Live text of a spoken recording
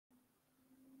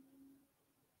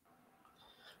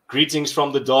Greetings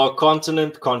from the Dark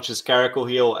Continent, Conscious Caracal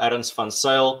here, or Adams Van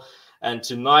Sale. And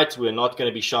tonight we're not going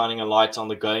to be shining a light on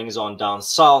the goings on down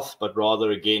south, but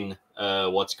rather again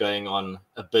what's going on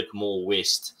a bit more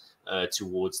west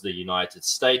towards the United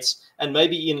States, and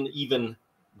maybe even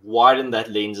widen that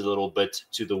lens a little bit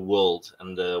to the world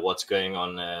and what's going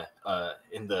on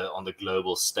on the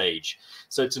global stage.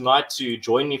 So tonight, to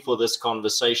join me for this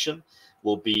conversation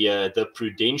will be the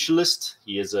Prudentialist.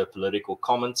 He is a political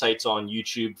commentator on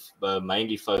YouTube,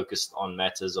 mainly focused on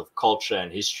matters of culture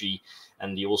and history,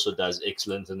 and he also does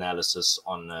excellent analysis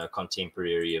on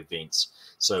contemporary events.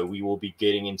 So we will be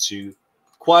getting into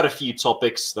quite a few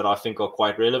topics that I think are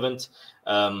quite relevant,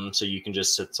 so you can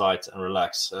just sit tight and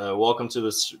relax. Welcome to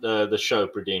this the show,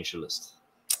 Prudentialist.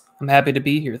 I'm happy to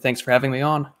be here. Thanks for having me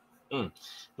on.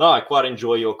 No, I quite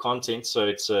enjoy your content, so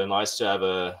it's nice to have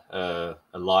a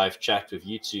live chat with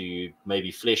you to maybe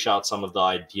flesh out some of the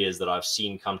ideas that I've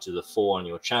seen come to the fore on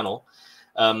your channel.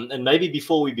 And maybe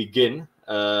before we begin,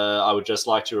 I would just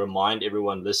like to remind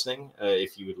everyone listening,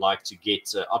 if you would like to get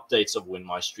updates of when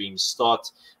my streams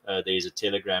start, there's a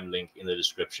Telegram link in the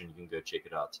description. You can go check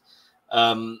it out.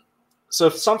 So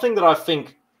something that I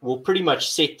think will pretty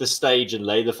much set the stage and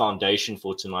lay the foundation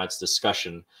for tonight's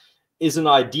discussion is an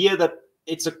idea that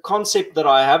it's a concept that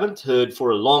I haven't heard for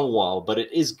a long while, but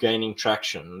it is gaining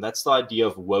traction. And that's the idea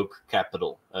of woke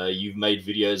capital. You've made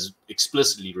videos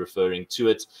explicitly referring to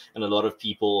it, and a lot of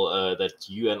people that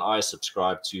you and I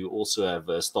subscribe to also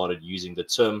have started using the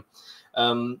term.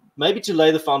 Maybe to lay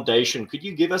the foundation, could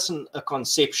you give us a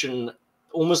conception,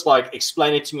 almost like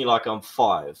explain it to me like I'm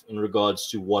five, in regards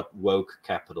to what woke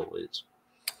capital is?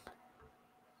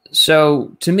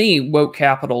 So to me, woke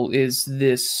capital is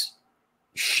this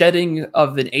shedding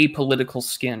of an apolitical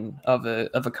skin of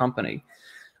a company.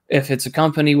 If it's a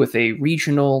company with a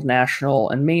regional, national,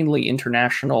 and mainly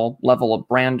international level of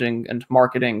branding and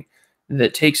marketing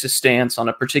that takes a stance on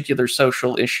a particular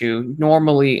social issue,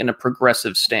 normally in a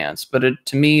progressive stance, but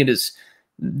to me, it is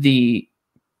the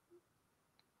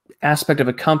aspect of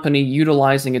a company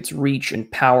utilizing its reach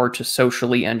and power to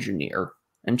socially engineer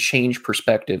and change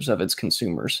perspectives of its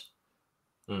consumers.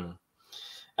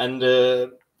 And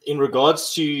in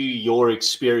regards to your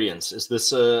experience, is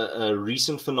this a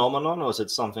recent phenomenon, or is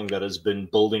it something that has been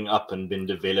building up and been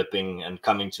developing and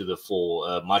coming to the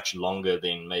fore much longer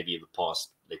than maybe the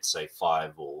past, let's say,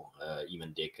 5 or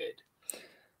even decade?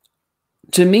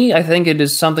 To me, I think it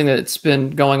is something that's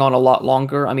been going on a lot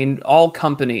longer. I mean, all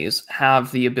companies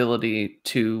have the ability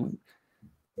to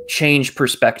change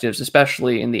perspectives,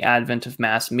 especially in the advent of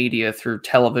mass media through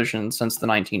television since the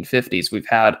 1950s. We've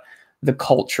had the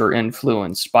culture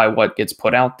influenced by what gets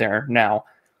put out there. Now,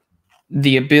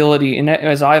 the ability, and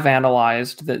as I've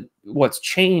analyzed, that what's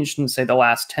changed in, say, the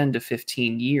last 10 to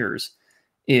 15 years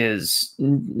is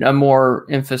a more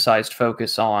emphasized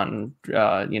focus on,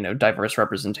 diverse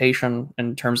representation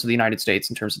in terms of the United States,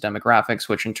 in terms of demographics,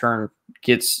 which in turn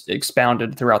gets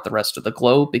expounded throughout the rest of the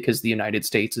globe because the United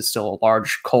States is still a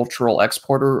large cultural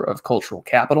exporter of cultural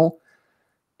capital.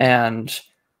 And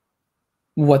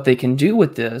what they can do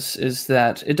with this is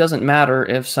that it doesn't matter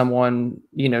if someone,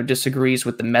 disagrees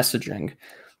with the messaging,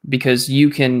 because you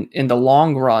can, in the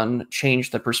long run,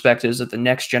 change the perspectives of the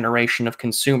next generation of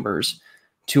consumers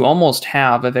to almost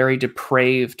have a very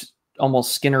depraved,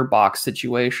 almost Skinner box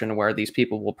situation where these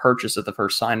people will purchase at the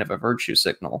first sign of a virtue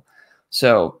signal.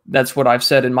 So that's what I've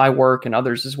said in my work and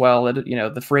others as well.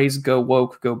 The phrase "go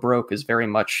woke, go broke" is very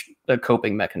much a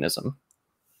coping mechanism.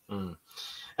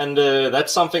 And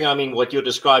that's something, I mean, what you're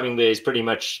describing there is pretty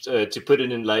much, to put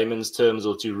it in layman's terms,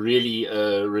 or to really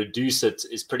reduce it,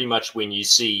 is pretty much when you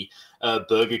see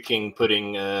Burger King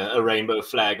putting a rainbow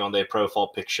flag on their profile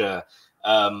picture,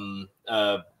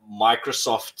 Microsoft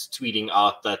tweeting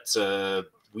out that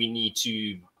we need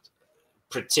to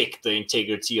protect the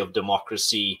integrity of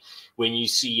democracy. When you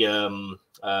see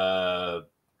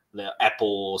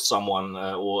Apple or someone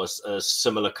or a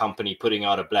similar company putting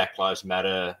out a Black Lives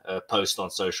Matter post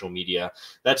on social media,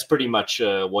 that's pretty much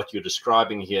what you're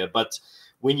describing here. But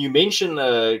when you mention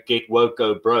get woke,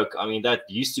 go broke, I mean, that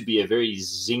used to be a very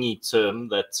zingy term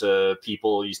that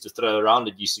people used to throw around.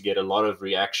 It used to get a lot of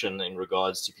reaction in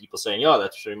regards to people saying, yeah,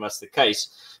 that's very much the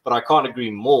case. But I can't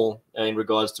agree more in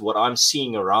regards to what I'm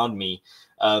seeing around me.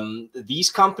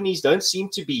 These companies don't seem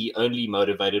to be only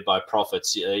motivated by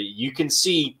profits. You can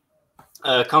see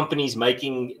companies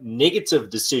making negative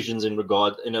decisions in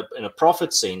a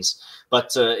profit sense,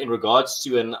 but in regards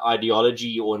to an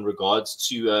ideology or in regards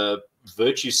to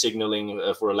virtue signaling,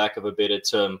 for a lack of a better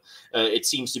term, it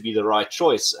seems to be the right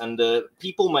choice. And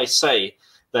people may say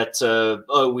that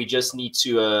oh, we just need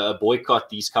to boycott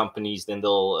these companies, then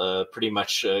they'll pretty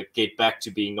much get back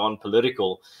to being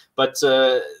non-political. But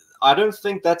I don't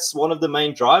think that's one of the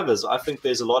main drivers. I think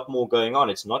there's a lot more going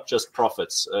on. It's not just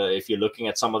profits. If you're looking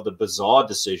at some of the bizarre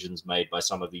decisions made by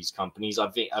some of these companies, I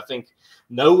think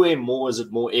nowhere more is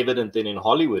it more evident than in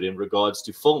Hollywood in regards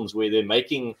to films, where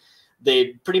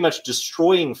they're pretty much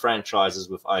destroying franchises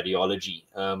with ideology.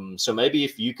 So maybe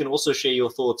if you can also share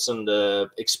your thoughts and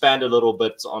expand a little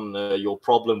bit on your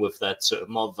problem with that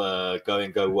term of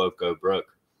go woke, go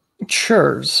broke.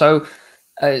 Sure. So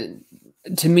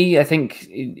to me, I think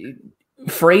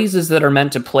phrases that are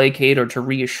meant to placate or to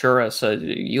reassure us,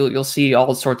 you'll see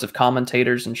all sorts of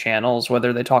commentators and channels,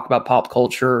 whether they talk about pop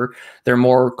culture or they're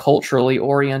more culturally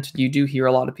oriented. You do hear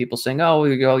a lot of people saying, oh,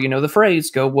 the phrase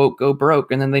go woke, go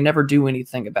broke, and then they never do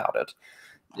anything about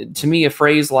it. To me, a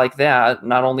phrase like that,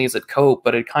 not only is it cope,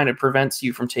 but it kind of prevents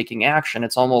you from taking action.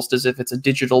 It's almost as if it's a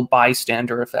digital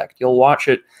bystander effect. You'll watch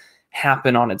it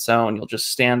happen on its own. You'll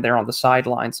just stand there on the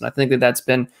sidelines. And I think that that's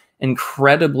been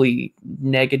incredibly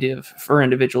negative for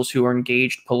individuals who are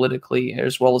engaged politically,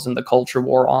 as well as in the culture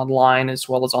war online, as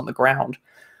well as on the ground.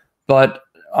 But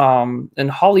in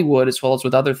Hollywood, as well as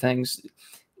with other things,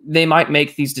 they might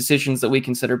make these decisions that we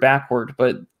consider backward,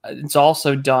 but it's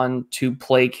also done to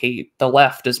placate the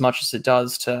left as much as it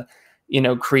does to,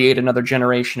 create another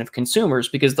generation of consumers,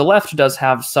 because the left does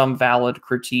have some valid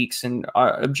critiques and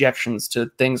objections to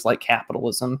things like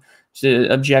capitalism, to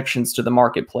objections to the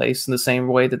marketplace, in the same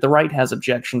way that the right has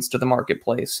objections to the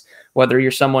marketplace, whether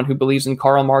you're someone who believes in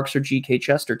Karl Marx or G.K.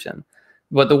 Chesterton.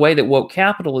 But the way that woke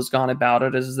capital has gone about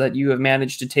it is that you have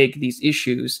managed to take these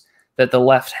issues that the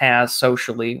left has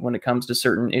socially when it comes to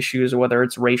certain issues, whether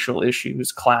it's racial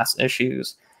issues, class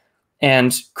issues,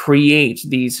 and create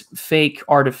these fake,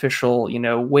 artificial,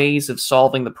 ways of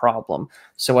solving the problem.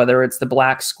 So whether it's the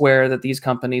black square that these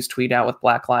companies tweet out with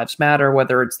Black Lives Matter,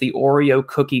 whether it's the Oreo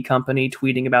cookie company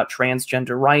tweeting about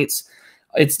transgender rights,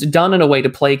 it's done in a way to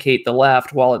placate the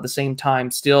left while at the same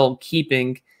time still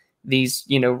keeping these,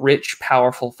 rich,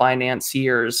 powerful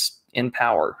financiers in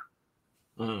power.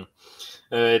 Mm.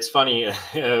 It's funny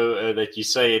that you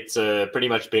say it pretty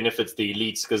much benefits the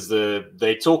elites, because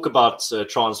they talk about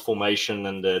transformation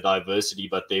and diversity,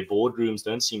 but their boardrooms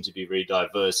don't seem to be very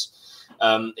diverse.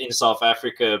 In South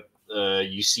Africa,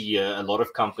 you see a lot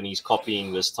of companies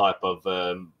copying this type of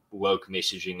woke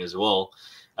messaging as well,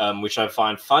 which I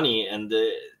find funny. And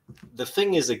the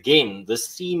thing is, again,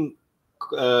 this theme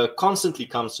constantly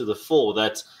comes to the fore,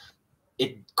 that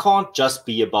it can't just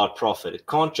be about profit. It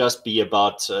can't just be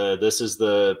about this is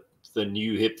the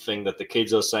new hip thing that the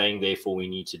kids are saying, therefore we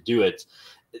need to do it.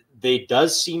 There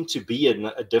does seem to be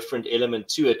a different element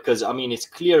to it, because, I mean, it's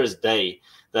clear as day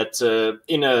that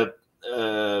in a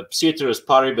ceteris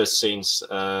paribus sense,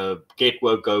 get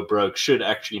woke, go broke should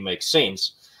actually make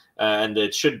sense. And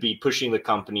it should be pushing the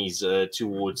companies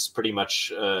towards pretty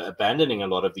much abandoning a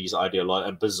lot of these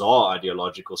bizarre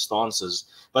ideological stances.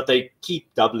 But they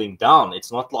keep doubling down.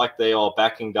 It's not like they are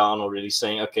backing down or really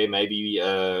saying, okay, maybe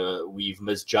we've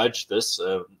misjudged this.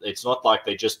 It's not like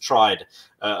they just tried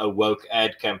a woke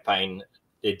ad campaign.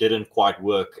 It didn't quite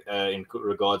work in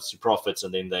regards to profits,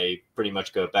 and then they pretty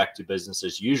much go back to business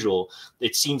as usual.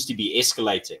 It seems to be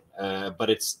escalating,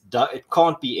 but it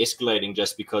can't be escalating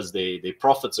just because their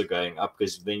profits are going up,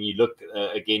 because then you look,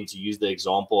 again, to use the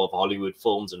example of Hollywood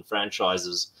films and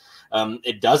franchises,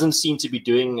 it doesn't seem to be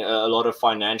doing a lot of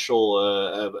financial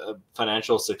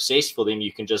success for them.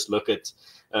 You can just look at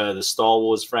the Star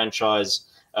Wars franchise.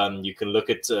 You can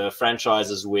look at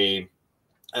franchises where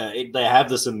they have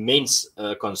this immense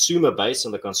consumer base,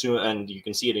 and you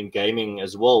can see it in gaming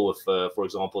as well with, for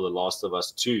example, The Last of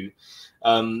Us 2.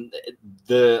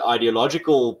 The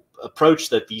ideological approach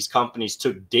that these companies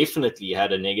took definitely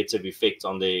had a negative effect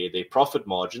on their profit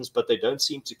margins, but they don't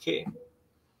seem to care.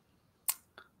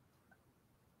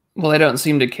 Well, they don't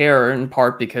seem to care, in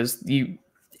part because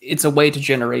it's a way to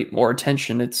generate more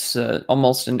attention. It's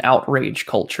almost an outrage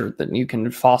culture that you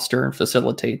can foster and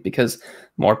facilitate, because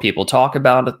more people talk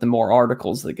about it, the more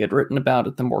articles that get written about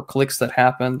it, the more clicks that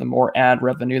happen, the more ad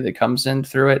revenue that comes in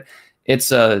through it.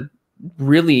 It's a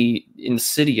really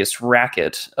insidious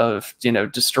racket of,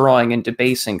 destroying and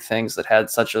debasing things that had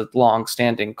such a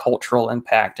long-standing cultural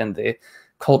impact in the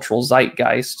cultural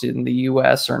zeitgeist in the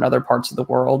US or in other parts of the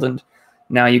world. And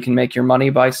now you can make your money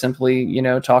by simply,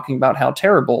 talking about how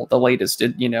terrible the latest,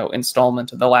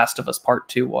 installment of The Last of Us Part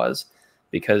 2 was.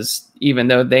 Because even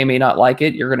though they may not like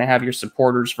it, you're going to have your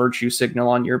supporters virtue signal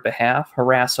on your behalf,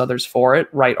 harass others for it,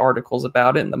 write articles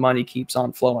about it, and the money keeps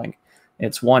on flowing.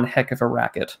 It's one heck of a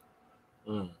racket.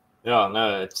 Mm. Yeah,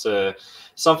 no, it's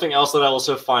something else that I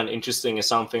also find interesting is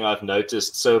something I've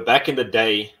noticed. So back in the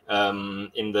day,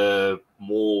 in the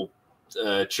more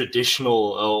traditional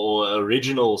or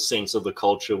original sense of the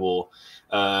culture war,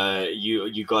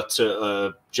 you got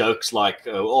jokes like,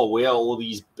 "Oh, where are all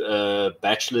these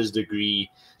bachelor's degree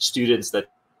students that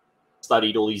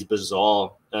studied all these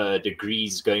bizarre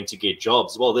degrees going to get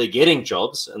jobs?" Well, they're getting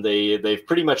jobs, and they've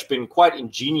pretty much been quite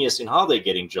ingenious in how they're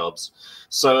getting jobs.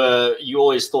 So you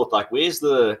always thought, like, where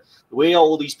are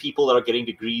all these people that are getting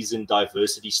degrees in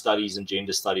diversity studies and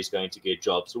gender studies going to get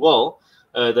jobs? Well,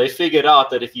 they figured out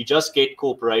that if you just get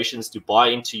corporations to buy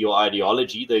into your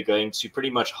ideology, they're going to pretty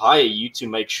much hire you to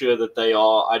make sure that they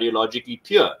are ideologically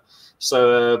pure.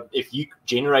 So if you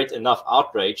generate enough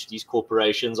outrage, these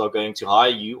corporations are going to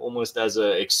hire you almost as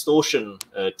an extortion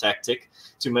tactic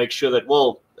to make sure that,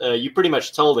 well, you pretty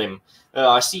much tell them,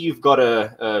 I see you've got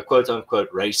a quote unquote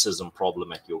racism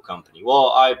problem at your company.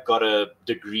 Well, I've got a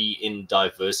degree in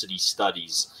diversity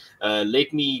studies.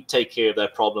 Let me take care of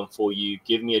that problem for you.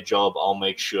 Give me a job. I'll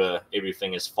make sure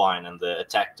everything is fine and the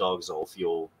attack dogs are off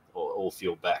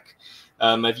your back.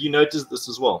 Have you noticed this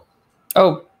as well?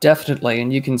 Oh, definitely.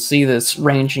 And you can see this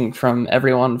ranging from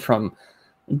everyone from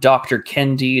Dr.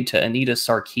 Kendi to Anita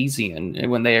Sarkeesian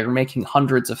when they are making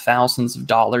hundreds of thousands of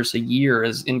dollars a year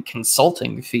as in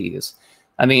consulting fees.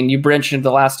 I mean, you mentioned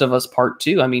The Last of Us Part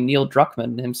 2. I mean, Neil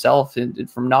Druckmann himself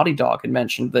from Naughty Dog had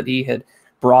mentioned that he had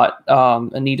brought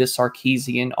Anita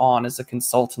Sarkeesian on as a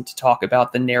consultant to talk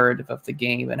about the narrative of the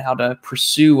game and how to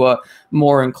pursue a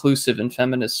more inclusive and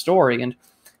feminist story. And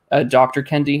Dr.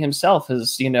 Kendi himself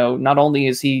is, not only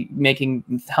is he making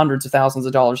hundreds of thousands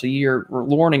of dollars a year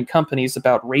warning companies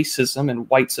about racism and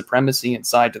white supremacy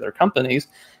inside to their companies,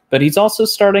 but he's also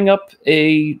starting up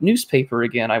a newspaper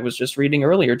again. I was just reading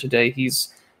earlier today.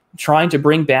 He's trying to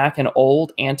bring back an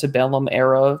old antebellum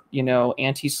era,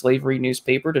 anti-slavery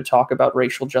newspaper to talk about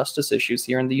racial justice issues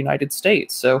here in the United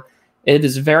States. So it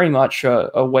is very much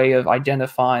a way of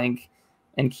identifying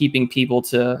and keeping people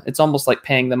to, it's almost like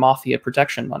paying the mafia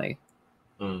protection money.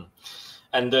 Mm.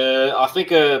 And I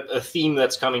think a theme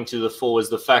that's coming to the fore is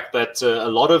the fact that a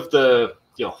lot of the,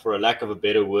 for a lack of a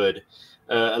better word,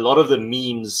 a lot of the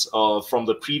memes from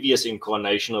the previous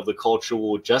incarnation of the culture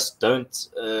war just don't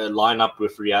line up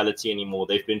with reality anymore.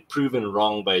 They've been proven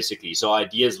wrong, basically. So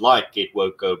ideas like get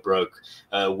woke, go broke,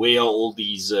 where are all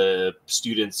these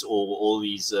students or all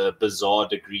these bizarre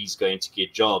degrees going to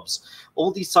get jobs?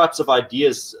 All these types of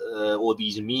ideas or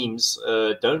these memes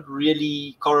don't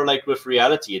really correlate with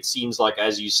reality. It seems like,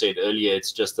 as you said earlier,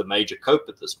 it's just a major cope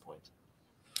at this point.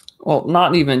 Well,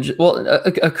 not even,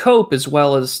 a cope, as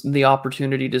well as the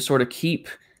opportunity to sort of keep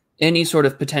any sort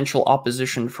of potential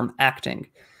opposition from acting.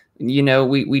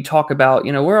 We talk about,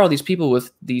 where are all these people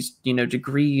with these,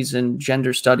 degrees in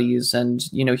gender studies and,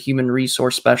 human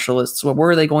resource specialists? Well,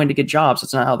 where are they going to get jobs?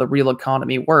 It's not how the real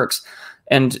economy works.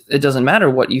 And it doesn't matter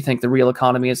what you think the real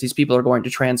economy is. These people are going to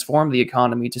transform the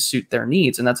economy to suit their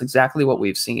needs. And that's exactly what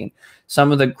we've seen.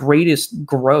 Some of the greatest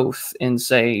growth in,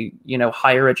 say,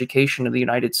 higher education in the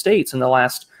United States in the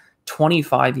last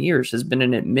 25 years has been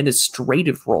in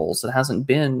administrative roles. It hasn't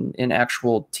been in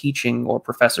actual teaching or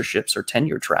professorships or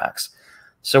tenure tracks.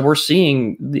 So we're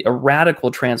seeing a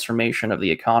radical transformation of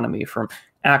the economy from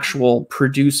actual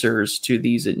producers to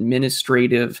these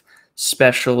administrative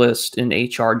specialist and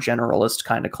HR generalist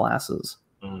kind of classes.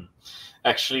 Mm.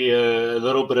 Actually, a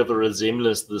little bit of a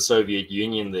resemblance to the Soviet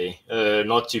Union there.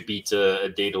 Not to beat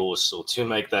a dead horse or to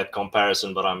make that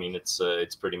comparison, but I mean, it's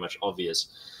pretty much obvious.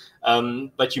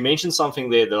 But you mentioned something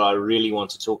there that I really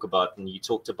want to talk about, and you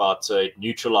talked about it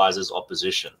neutralizes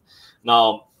opposition.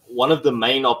 Now, one of the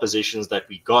main oppositions that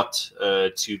we got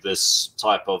to this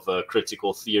type of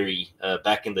critical theory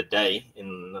back in the day,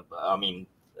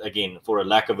 again, for a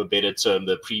lack of a better term,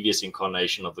 the previous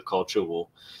incarnation of the culture war,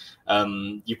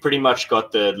 you pretty much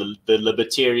got the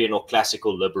libertarian or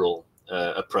classical liberal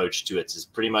approach to it. It's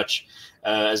pretty much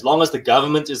as long as the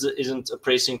government isn't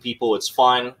oppressing people, it's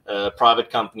fine.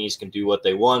 Private companies can do what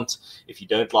they want. If you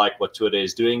don't like what Twitter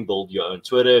is doing, build your own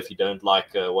Twitter. If you don't like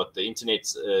what the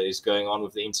internet is going on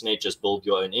with the internet, just build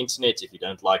your own internet. If you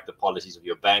don't like the policies of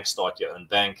your bank, start your own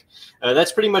bank.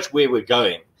 That's pretty much where we're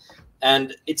going.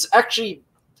 And it's actually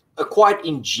a quite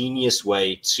ingenious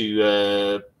way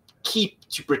to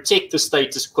protect the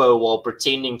status quo while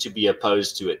pretending to be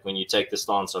opposed to it when you take the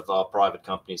stance of our private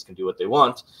companies can do what they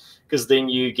want, because then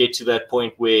you get to that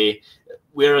point where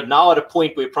we're now at a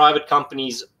point where private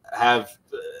companies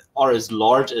are as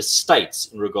large as states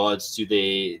in regards to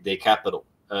their capital.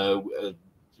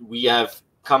 We have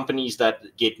companies that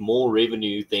get more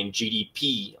revenue than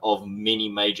GDP of many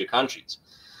major countries.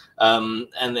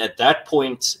 And at that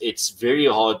point, it's very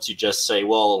hard to just say,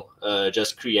 well,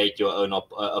 just create your own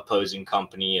opposing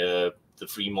company. The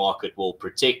free market will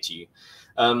protect you.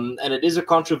 And it is a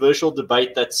controversial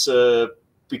debate that's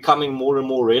becoming more and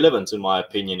more relevant, in my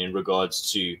opinion, in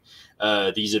regards to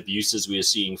these abuses we are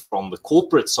seeing from the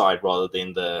corporate side rather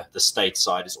than the state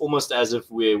side. It's almost as if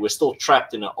we're still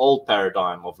trapped in an old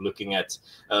paradigm of looking at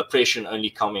oppression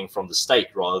only coming from the state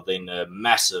rather than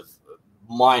massive,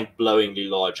 mind-blowingly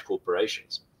large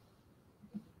corporations.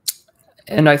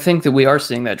 And I think that we are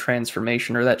seeing that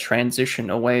transformation or that transition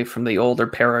away from the older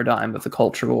paradigm of the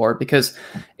culture war, because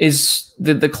is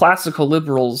the classical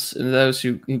liberals, those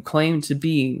who claim to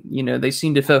be, you know, they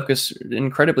seem to focus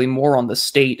incredibly more on the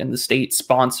state and the state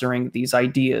sponsoring these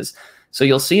ideas. So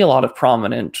you'll see a lot of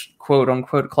prominent quote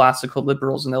unquote classical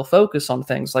liberals, and they'll focus on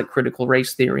things like critical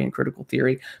race theory and critical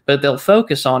theory, but they'll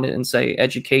focus on it and say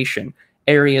education,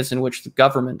 areas in which the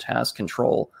government has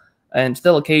control. And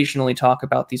they'll occasionally talk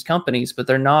about these companies, but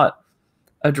they're not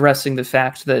addressing the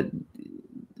fact that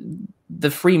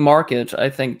the free market, I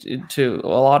think, to a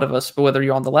lot of us, but whether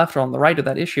you're on the left or on the right of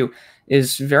that issue,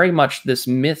 is very much this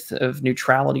myth of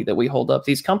neutrality that we hold up.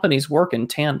 These companies work in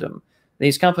tandem.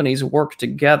 These companies work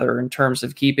together in terms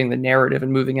of keeping the narrative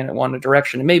and moving in one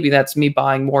direction. And maybe that's me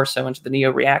buying more so into the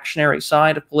neo-reactionary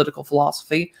side of political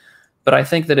philosophy, but I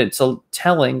think that it's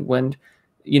telling when,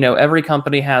 you know, every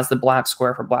company has the black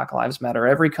square for Black Lives Matter.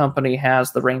 Every company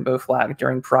has the rainbow flag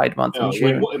during Pride Month in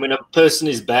June. When a person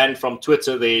is banned from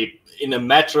Twitter, in a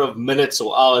matter of minutes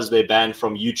or hours, they're banned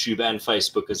from YouTube and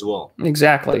Facebook as well.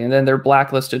 Exactly. And then they're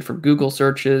blacklisted from Google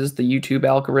searches. The YouTube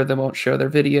algorithm won't show their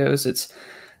videos.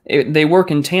 They work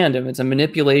in tandem. It's a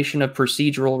manipulation of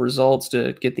procedural results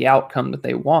to get the outcome that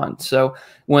they want. So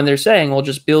when they're saying, well,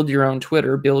 just build your own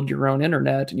Twitter, build your own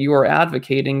internet, you are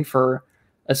advocating for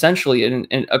essentially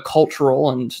a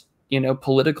cultural and, you know,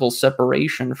 political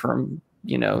separation from,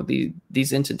 you know,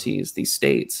 these entities, these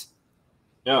states.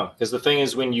 Yeah, because the thing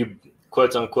is, when you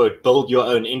quote unquote build your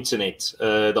own internet,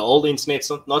 the old internet's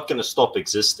not going to stop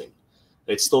existing.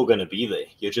 It's still going to be there.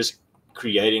 You're just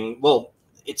creating, well,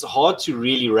 it's hard to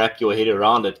really wrap your head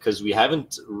around it because we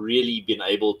haven't really been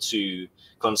able to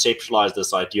conceptualize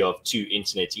this idea of two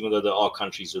internets, even though there are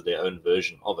countries with their own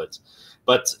version of it.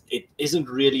 But it isn't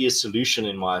really a solution,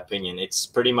 in my opinion. It's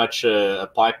pretty much a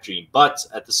pipe dream. But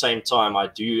at the same time, I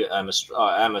am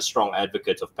a strong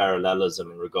advocate of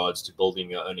parallelism in regards to building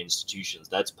your own institutions.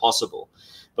 That's possible,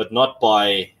 but not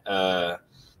by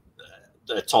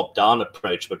a top-down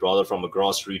approach, but rather from a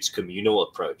grassroots communal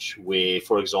approach, where,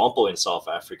 for example, in South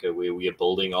Africa, where we are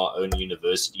building our own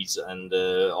universities and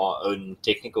our own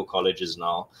technical colleges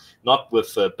now, not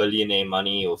with billionaire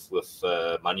money or with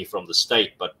money from the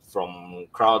state, but from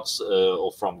crowds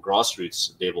or from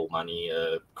grassroots level money,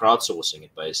 crowdsourcing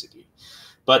it basically.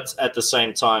 But at the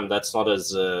same time, that's not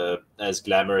as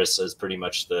glamorous as pretty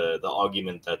much the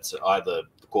argument that either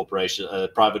corporation,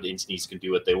 private entities can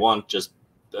do what they want, just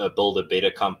build a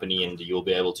better company and you'll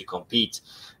be able to compete,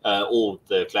 or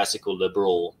the classical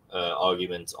liberal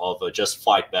argument of just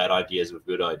fight bad ideas with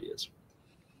good ideas.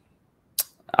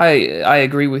 I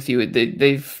agree with you.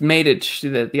 They've made it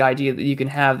that the idea that you can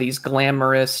have these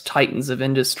glamorous titans of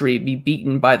industry be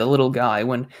beaten by the little guy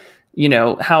when, you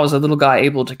know, how is a little guy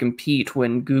able to compete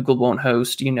when Google won't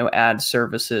host, you know, ad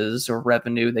services or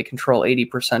revenue? They control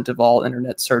 80% of all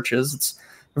internet searches. It's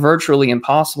virtually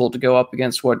impossible to go up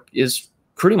against what is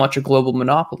pretty much a global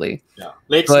monopoly. Yeah,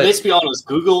 let's be honest.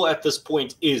 Google at this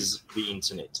point is the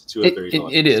internet to a very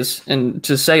large extent. It is, and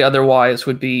to say otherwise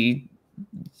would be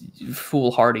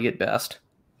foolhardy at best.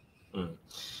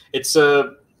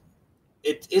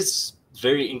 It is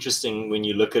very interesting when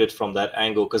you look at it from that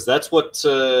angle, because that's what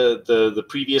the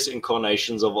previous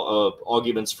incarnations of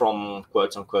arguments from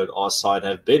quote unquote our side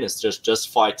have been. It's just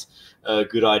fight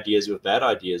good ideas with bad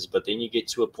ideas, but then you get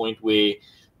to a point where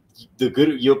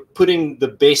you're putting the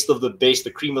best of the best, the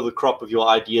cream of the crop of your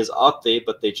ideas out there,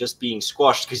 but they're just being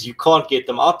squashed because you can't get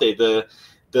them out there.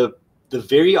 The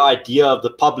very idea of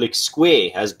the public square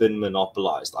has been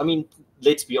monopolized. I mean,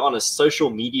 let's be honest, social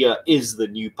media is the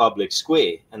new public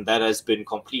square, and that has been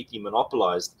completely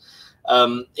monopolized.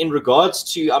 In regards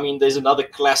to, I mean, there's another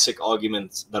classic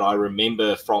argument that I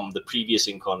remember from the previous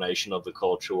incarnation of the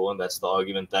culture war, and that's the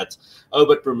argument that, oh,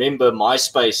 but remember,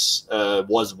 MySpace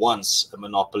was once a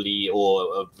monopoly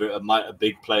or a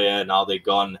big player, now they're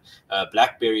gone.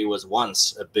 BlackBerry was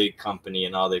once a big company,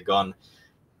 and now they're gone.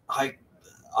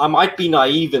 I might be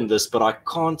naive in this, but I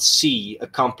can't see a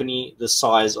company the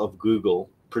size of Google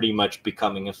pretty much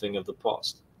becoming a thing of the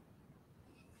past.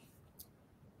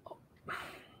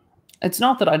 It's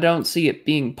not that I don't see it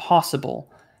being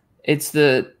possible. It's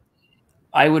the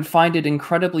I would find it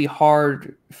incredibly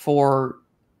hard for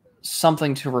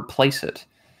something to replace it.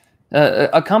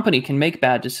 A company can make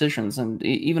bad decisions, and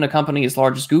even a company as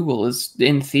large as Google is,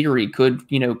 in theory, could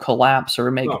collapse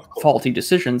or make faulty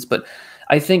decisions. But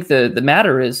I think the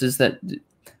matter is that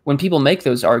when people make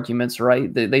those arguments,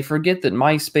 right, they forget that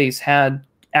MySpace had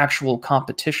actual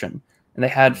competition, and they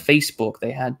had Facebook,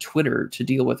 they had Twitter to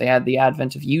deal with, they had the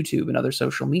advent of YouTube and other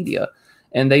social media,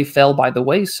 and they fell by the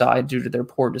wayside due to their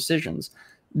poor decisions.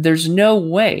 There's no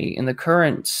way in the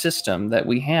current system that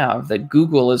we have that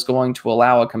Google is going to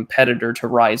allow a competitor to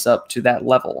rise up to that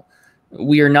level.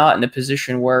 We are not in a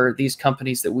position where these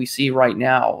companies that we see right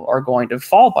now are going to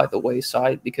fall by the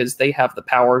wayside because they have the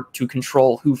power to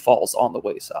control who falls on the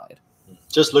wayside.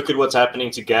 Just look at what's happening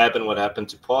to Gab and what happened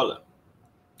to Parler.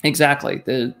 Exactly.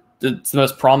 It's the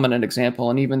most prominent example.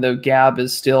 And even though Gab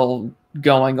is still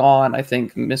going on, I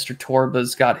think Mr.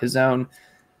 Torba's got his own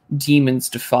demons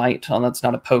to fight. And that's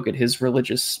not a poke at his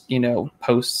religious,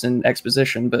 posts and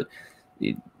exposition, but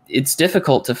it's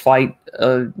difficult to fight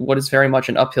what is very much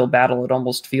an uphill battle. It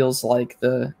almost feels like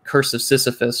the curse of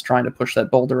Sisyphus trying to push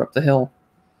that boulder up the hill.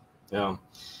 Yeah.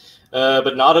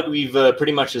 But now that we've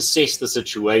pretty much assessed the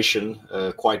situation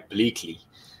quite bleakly,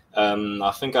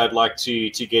 I think I'd like to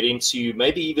get into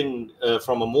maybe even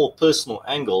from a more personal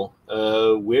angle.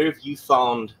 Where have you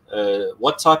found,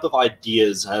 what type of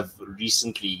ideas have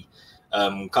recently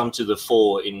come to the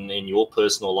fore in your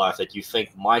personal life that you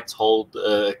think might hold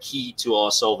a key to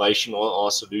our salvation or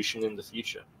our solution in the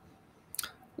future?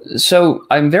 So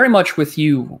I'm very much with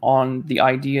you on the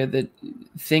idea that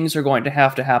things are going to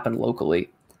happen locally.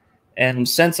 And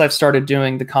since I've started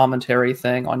doing the commentary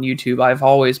thing on YouTube, I've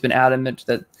always been adamant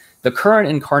that the current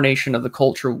incarnation of the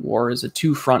culture war is a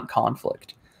two-front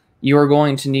conflict. You are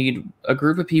going to need a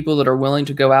group of people that are willing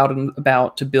to go out and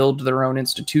about to build their own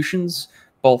institutions,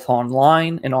 both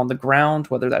online and on the ground,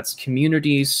 whether that's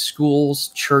communities, schools,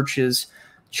 churches,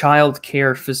 child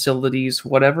care facilities,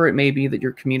 whatever it may be that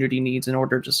your community needs in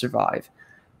order to survive.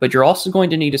 But you're also going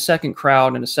to need a second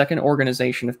crowd and a second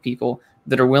organization of people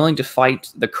that are willing to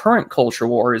fight the current culture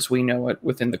war as we know it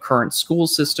within the current school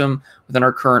system, within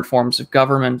our current forms of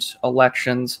government,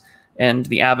 elections, and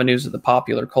the avenues of the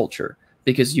popular culture.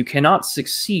 Because you cannot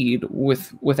succeed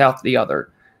without the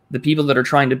other. The people that are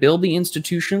trying to build the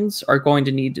institutions are going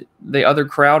to need the other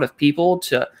crowd of people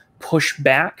to push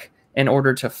back in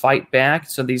order to fight back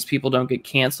so these people don't get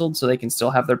canceled so they can still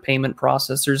have their payment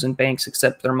processors and banks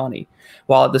accept their money.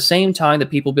 While at the same time, the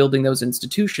people building those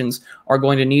institutions are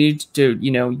going to need to,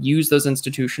 use those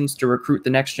institutions to recruit the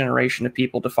next generation of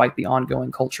people to fight the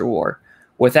ongoing culture war.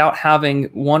 Without having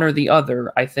one or the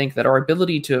other, I think that our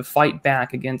ability to fight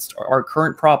back against our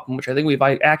current problem, which I think we've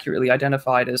accurately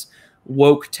identified as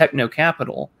woke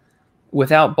techno-capital,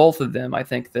 without both of them, I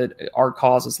think that our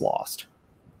cause is lost.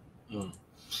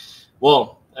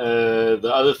 Well,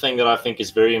 the other thing that I think is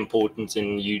very important,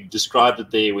 and you described it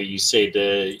there where you said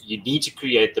you need to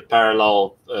create the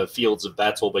parallel fields of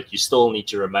battle, but you still need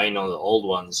to remain on the old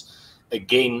ones.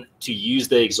 Again, to use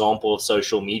the example of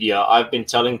social media, I've been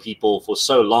telling people for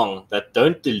so long that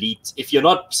don't delete, if you're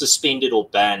not suspended or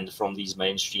banned from these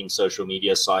mainstream social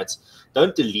media sites,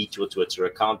 don't delete your Twitter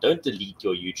account, don't delete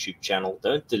your YouTube channel,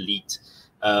 don't delete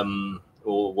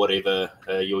or whatever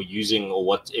you're using, or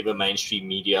whatever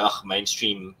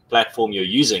mainstream platform you're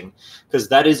using, because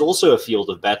that is also a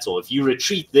field of battle. If you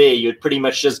retreat there, you're pretty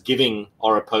much just giving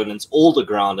our opponents all the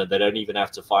ground and they don't even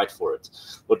have to fight for it.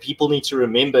 What people need to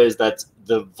remember is that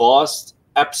the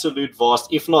absolute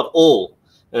vast, if not all,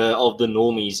 of the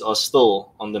normies are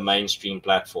still on the mainstream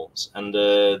platforms. And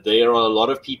there are a lot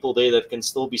of people there that can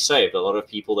still be saved, a lot of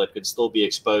people that can still be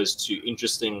exposed to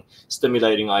interesting,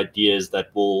 stimulating ideas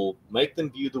that will make them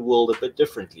view the world a bit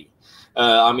differently.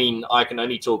 I mean, I can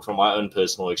only talk from my own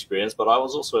personal experience, but I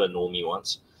was also a normie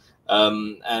once.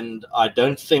 And I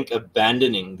don't think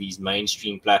abandoning these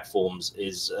mainstream platforms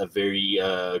is a very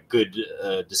good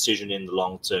decision in the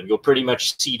long term. You're pretty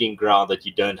much ceding ground that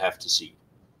you don't have to cede.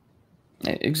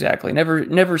 Exactly.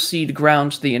 Never cede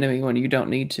ground to the enemy when you don't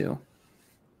need to.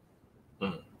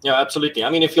 Yeah, absolutely. I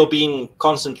mean, if you're being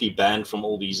constantly banned from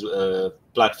all these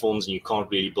platforms and you can't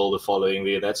really build a following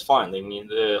there, that's fine. I mean,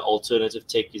 the alternative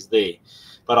tech is there.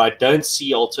 But I don't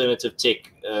see alternative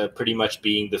tech pretty much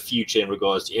being the future in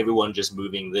regards to everyone just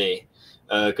moving there.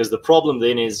 Because the problem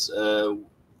then is,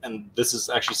 and this is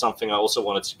actually something I also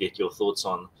wanted to get your thoughts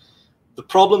on, the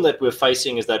problem that we're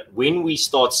facing is that when we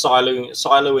start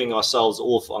siloing ourselves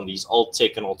off on these alt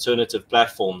tech and alternative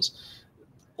platforms,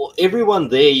 everyone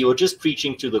there, you're just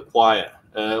preaching to the choir.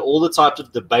 All the types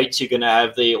of debates you're going to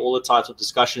have there, all the types of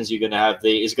discussions you're going to have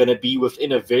there is going to be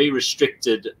within a very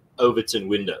restricted Overton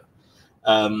window.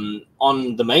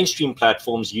 On the mainstream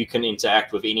platforms, you can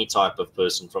interact with any type of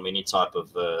person from any type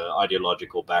of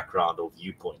ideological background or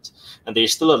viewpoint. And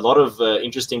there's still a lot of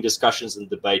interesting discussions and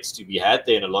debates to be had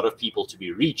there, and a lot of people to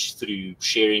be reached through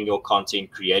sharing your content,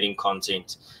 creating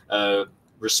content,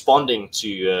 responding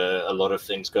to a lot of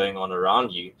things going on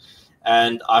around you.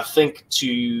 And I think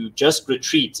to just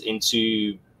retreat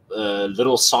into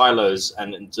little silos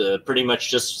and pretty much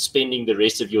just spending the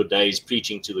rest of your days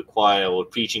preaching to the choir or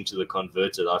preaching to the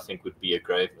converted, I think would be a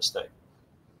grave mistake.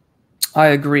 I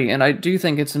agree, and I do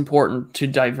think it's important to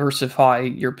diversify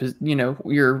your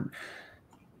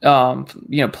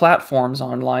platforms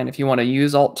online. If you want to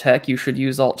use alt tech, you should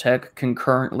use alt tech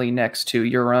concurrently next to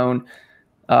your own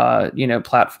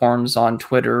platforms on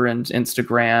Twitter and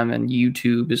Instagram and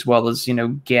YouTube, as well as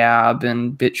Gab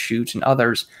and BitChute and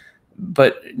others.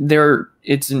 But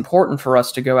it's important for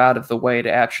us to go out of the way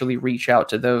to actually reach out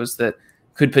to those that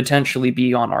could potentially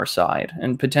be on our side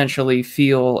and potentially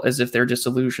feel as if they're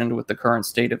disillusioned with the current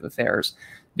state of affairs.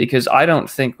 Because I don't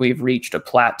think we've reached a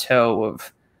plateau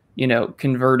of,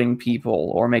 converting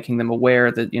people or making them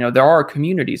aware that, there are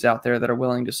communities out there that are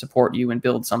willing to support you and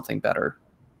build something better.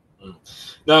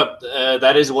 No,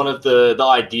 that is one of the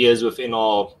ideas within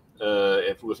our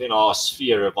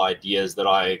sphere of ideas that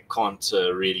I can't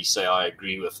really say I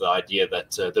agree with. The idea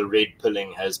that the red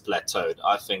pilling has plateaued.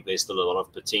 I think there's still a lot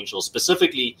of potential,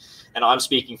 specifically, and I'm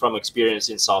speaking from experience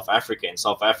in South Africa. In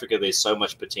South Africa, there's so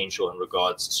much potential in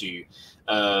regards to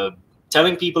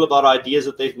telling people about ideas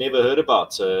that they've never heard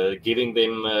about, giving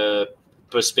them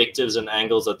perspectives and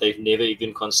angles that they've never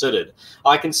even considered.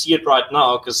 I can see it right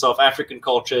now because South African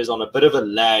culture is on a bit of a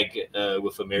lag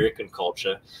with American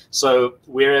culture. So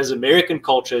whereas American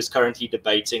culture is currently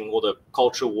debating, or the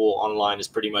culture war online is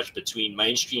pretty much between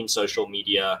mainstream social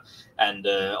media and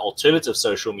alternative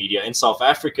social media, in South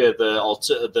Africa,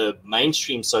 the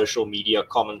mainstream social media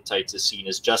commentator scene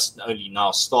has just only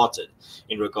now started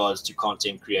in regards to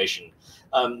content creation.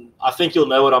 I think you'll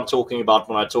know what I'm talking about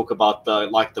when I talk about the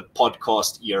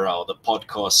podcast era or the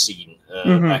podcast scene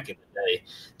back in the day.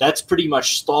 That's pretty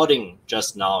much starting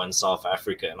just now in South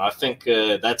Africa. And I think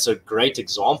that's a great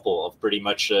example of pretty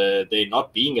much there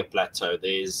not being a plateau.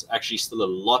 There's actually still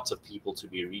a lot of people to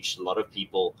be reached, a lot of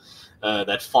people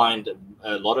that find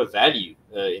a lot of value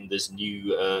in this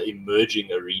new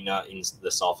emerging arena in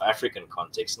the South African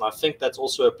context. And I think that's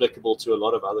also applicable to a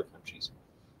lot of other countries.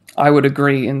 I would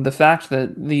agree. And the fact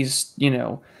that these,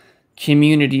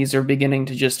 communities are beginning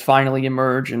to just finally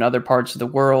emerge in other parts of the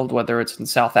world, whether it's in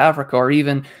South Africa or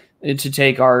even to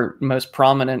take our most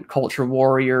prominent culture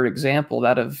warrior example,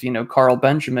 that of, Carl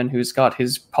Benjamin, who's got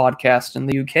his podcast in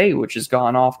the UK, which has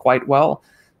gone off quite well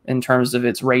in terms of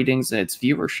its ratings and its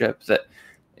viewership, that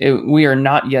we are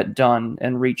not yet done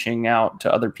in reaching out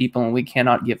to other people, and we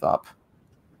cannot give up.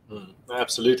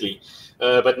 Absolutely.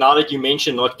 But now that you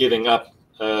mentioned not giving up,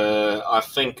 I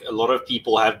think a lot of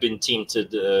people have been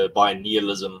tempted by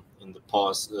nihilism in the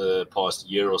past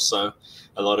year or so.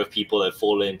 A lot of people have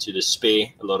fallen into despair.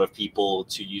 A lot of people,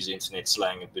 to use internet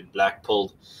slang, have been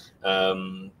blackpilled.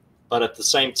 But at the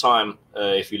same time,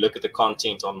 if you look at the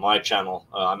content on my channel,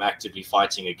 I'm actively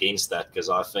fighting against that, because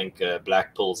I think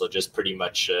black pills are just pretty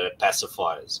much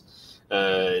pacifiers.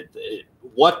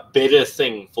 What better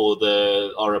thing for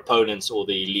our opponents or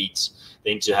the elites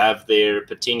than to have their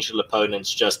potential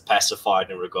opponents just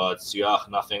pacified in regards to,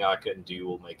 nothing I can do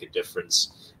will make a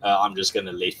difference. I'm just going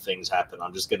to let things happen.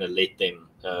 I'm just going to let them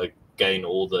gain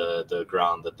all the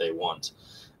ground that they want.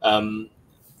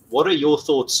 What are your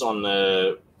thoughts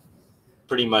on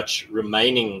pretty much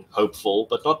remaining hopeful,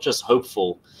 but not just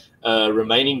hopeful,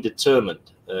 remaining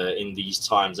determined in these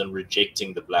times and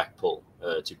rejecting the black pill,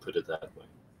 to put it that way?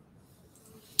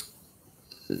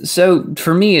 So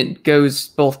for me, it goes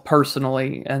both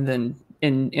personally and then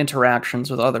in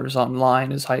interactions with others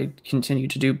online as I continue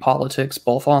to do politics,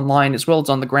 both online as well as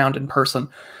on the ground in person,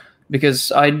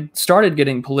 because I started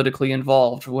getting politically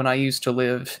involved when I used to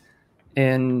live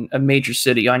in a major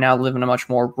city. I now live in a much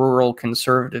more rural,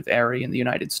 conservative area in the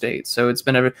United States. So it's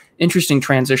been an interesting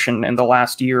transition in the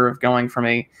last year of going from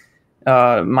a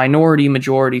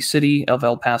minority-majority city of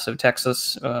El Paso,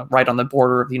 Texas, right on the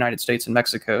border of the United States and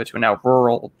Mexico, to a now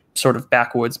rural, sort of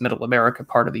backwoods, middle America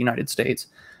part of the United States.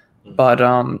 But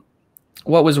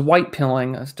what was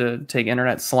white-pilling, to take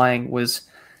internet slang, was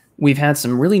we've had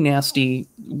some really nasty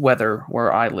weather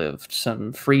where I lived,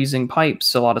 some freezing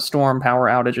pipes, a lot of storm power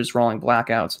outages, rolling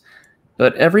blackouts.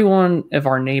 But every one of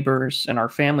our neighbors and our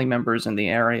family members in the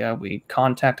area, we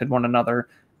contacted one another.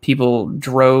 People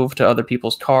drove to other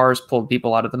people's cars, pulled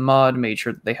people out of the mud, made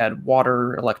sure that they had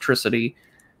water, electricity.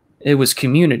 It was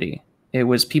community. It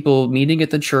was people meeting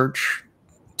at the church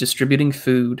distributing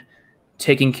food,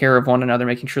 taking care of one another,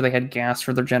 making sure they had gas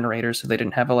for their generators so they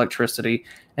didn't have electricity,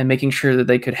 and making sure that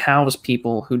they could house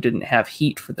people who didn't have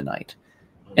heat for the night.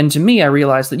 And to me, I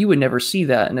realized that you would never see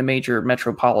that in a major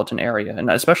metropolitan area, and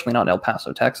especially not in El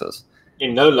Paso, Texas.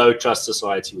 In no low trust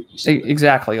society would you say that.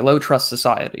 Exactly, a low trust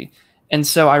society. And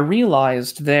so I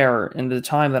realized there, in the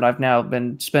time that I've now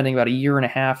been spending about a year and a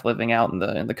half living out in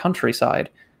the countryside,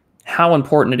 how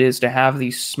important it is to have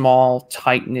these small,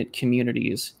 tight-knit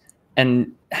communities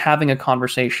and having a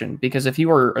conversation. Because if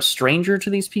you are a stranger to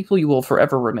these people, you will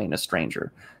forever remain a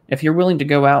stranger. If you're willing to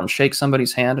go out and shake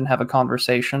somebody's hand and have a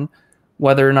conversation,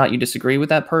 whether or not you disagree with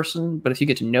that person, but if you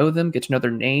get to know them, get to know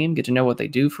their name, get to know what they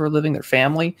do for a living, their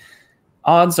family,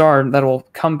 odds are that will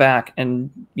come back and,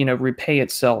 you know, repay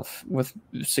itself with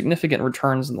significant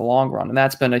returns in the long run. And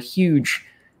that's been a huge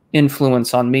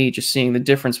influence on me, just seeing the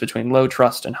difference between low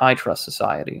trust and high trust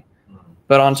society.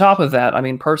 But on top of that, I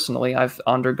mean, personally, I've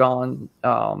undergone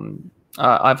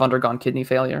kidney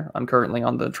failure. I'm currently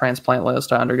on the transplant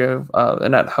list. I undergo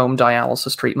an at-home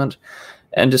dialysis treatment.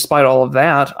 And despite all of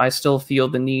that, I still feel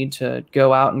the need to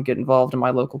go out and get involved in my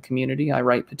local community. I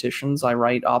write petitions. I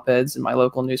write op-eds in my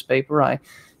local newspaper. I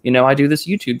do this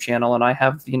YouTube channel, and I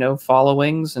have,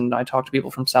 followings, and I talk to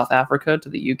people from South Africa to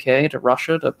the UK to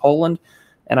Russia to Poland.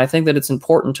 And I think that it's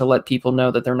important to let people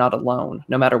know that they're not alone,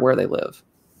 no matter where they live.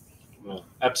 Yeah,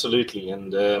 absolutely.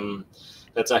 And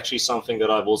that's actually something that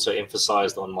I've also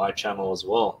emphasized on my channel as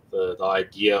well. The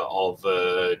idea of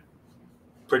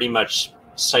pretty much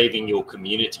saving your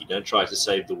community. Don't try to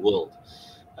save the world.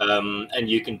 And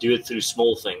you can do it through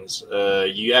small things.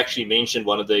 You actually mentioned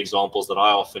one of the examples that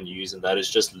I often use, and that is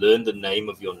just learn the name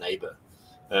of your neighbor.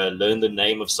 Learn the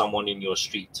name of someone in your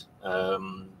street.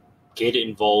 Get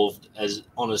involved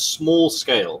on a small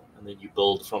scale, and then you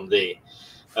build from there.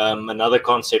 Another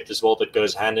concept as well that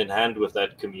goes hand in hand with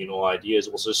that communal idea is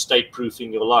also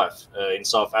state-proofing your life. In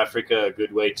South Africa, a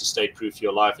good way to state-proof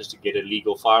your life is to get a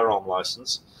legal firearm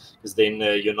license, because then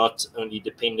you're not only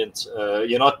dependent,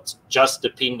 you're not just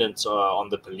dependent on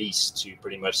the police to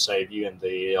pretty much save you, and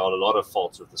there are a lot of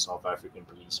faults with the South African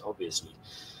police, obviously.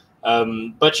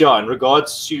 But yeah, in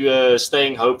regards to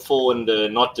staying hopeful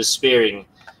and not despairing,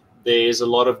 there's a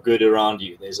lot of good around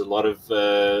you. There's a lot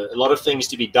of things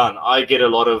to be done. I get a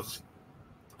lot of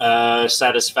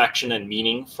satisfaction and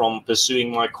meaning from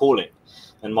pursuing my calling,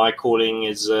 and my calling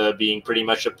is being pretty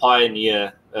much a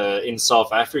pioneer in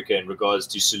South Africa in regards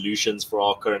to solutions for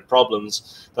our current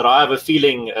problems that I have a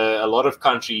feeling a lot of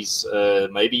countries,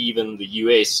 maybe even the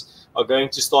US, are going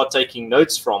to start taking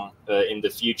notes from in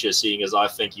the future, seeing as I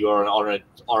think you are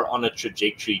on a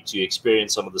trajectory to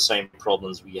experience some of the same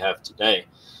problems we have today.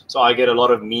 So I get a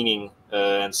lot of meaning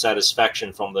and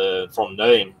satisfaction from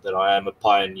knowing that I am a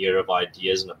pioneer of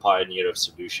ideas and a pioneer of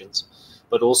solutions,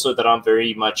 but also that I'm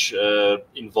very much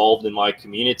involved in my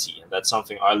community. And that's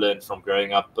something I learned from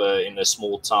growing up in a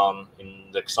small town in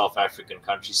the South African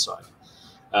countryside.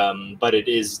 But it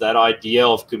is that idea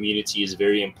of community is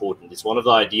very important. It's one of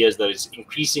the ideas that is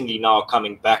increasingly now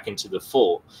coming back into the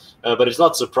fore. But it's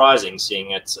not surprising,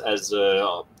 seeing it as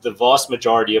the vast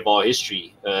majority of our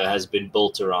history has been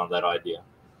built around that idea.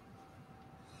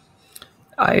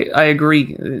 I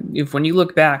agree. When you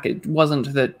look back, it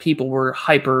wasn't that people were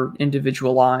hyper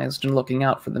individualized and looking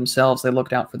out for themselves. They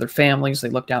looked out for their families. They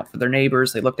looked out for their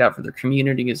neighbors. They looked out for their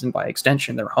communities, and by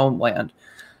extension, their homeland.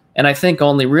 And I think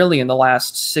only really in the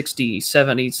last 60,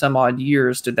 70 some odd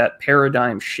years did that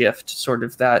paradigm shift, sort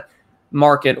of that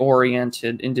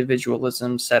market-oriented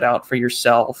individualism, set out for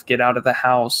yourself, get out of the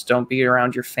house, don't be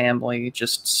around your family,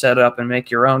 just set up and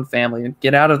make your own family,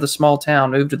 get out of the small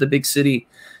town, move to the big city.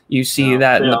 You see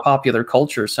that in the popular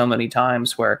culture so many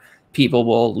times, where people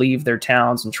will leave their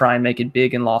towns and try and make it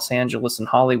big in Los Angeles and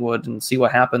Hollywood and see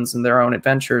what happens in their own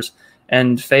adventures,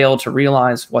 and fail to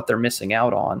realize what they're missing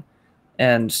out on.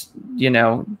 And,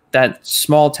 that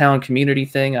small town community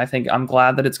thing, I think I'm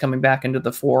glad that it's coming back into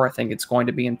the fore. I think it's going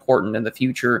to be important in the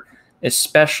future,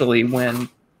 especially when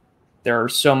there are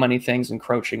so many things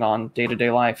encroaching on day-to-day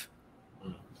life.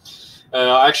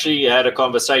 I actually had a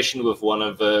conversation with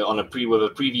with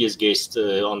a previous guest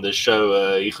on the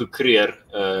show, Hugo Creer,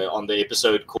 on the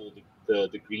episode called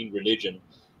the Green Religion.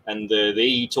 And there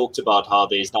he talked about how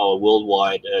there's now a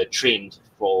worldwide trend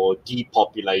for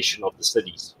depopulation of the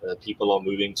cities. People are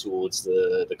moving towards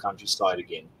the countryside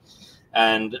again.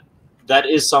 And that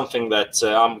is something that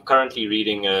I'm currently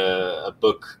reading a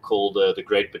book called The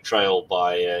Great Betrayal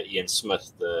by Ian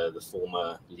Smith, the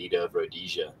former leader of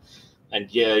Rhodesia. And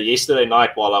yeah, yesterday night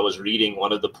while I was reading,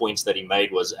 one of the points that he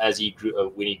made was,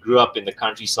 when he grew up in the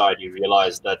countryside, he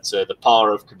realized that the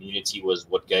power of community was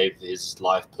what gave his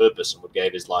life purpose and what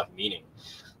gave his life meaning.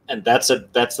 And that's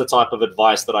the type of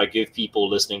advice that I give people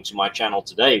listening to my channel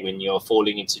today. When you're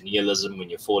falling into nihilism, when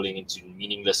you're falling into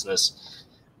meaninglessness,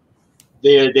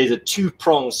 there's a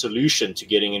two-pronged solution to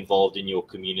getting involved in your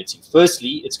community.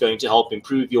 Firstly, it's going to help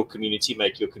improve your community,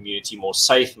 make your community more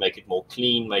safe, make it more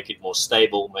clean, make it more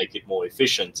stable, make it more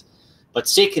efficient. But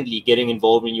secondly, getting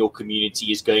involved in your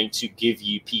community is going to give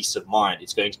you peace of mind.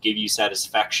 It's going to give you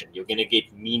satisfaction. You're going to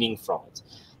get meaning from it.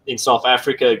 In South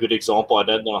Africa, a good example, I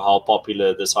don't know how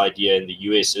popular this idea in the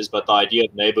US is, but the idea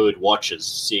of neighborhood watches,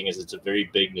 seeing as it's a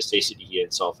very big necessity here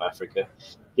in South Africa,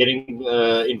 getting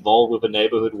involved with a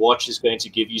neighborhood watch is going to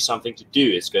give you something to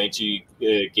do. It's going to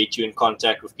get you in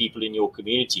contact with people in your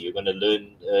community. You're going to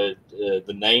learn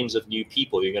the names of new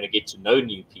people. You're going to get to know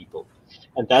new people.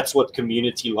 And that's what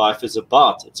community life is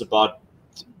about. It's about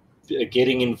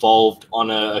getting involved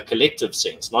on a collective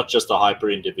sense, not just a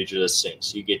hyper-individualist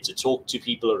sense. You get to talk to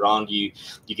people around you.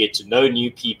 You get to know new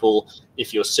people.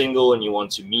 If you're single and you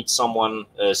want to meet someone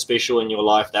special in your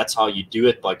life, that's how you do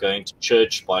it, by going to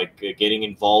church, by getting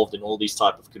involved in all these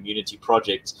type of community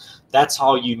projects. That's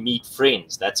how you meet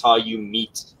friends. That's how you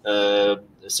meet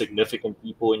significant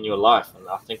people in your life. And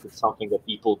I think it's something that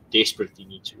people desperately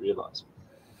need to realize.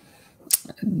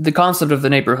 The concept of the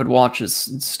neighborhood watch is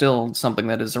still something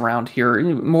that is around here,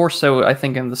 more so, I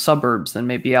think, in the suburbs than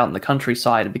maybe out in the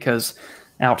countryside, because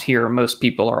out here, most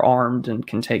people are armed and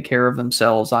can take care of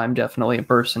themselves. I'm definitely a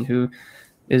person who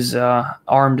is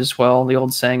armed as well. The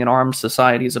old saying, an armed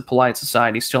society is a polite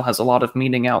society, still has a lot of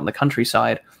meaning out in the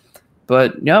countryside.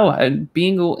 But no,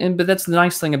 but that's the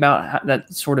nice thing about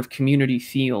that sort of community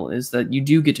feel, is that you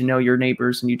do get to know your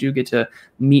neighbors and you do get to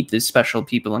meet these special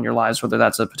people in your lives, whether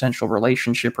that's a potential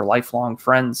relationship or lifelong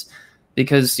friends.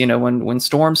 Because, you know, when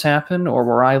storms happen, or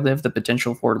where I live, the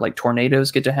potential for like tornadoes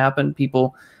get to happen,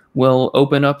 people will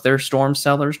open up their storm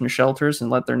cellars and shelters and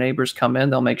let their neighbors come in.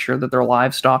 They'll make sure that their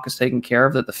livestock is taken care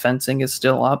of, that the fencing is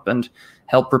still up, and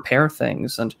help repair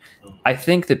things. And I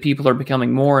think that people are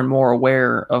becoming more and more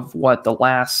aware of what the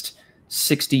last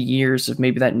 60 years of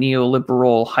maybe that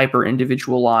neoliberal,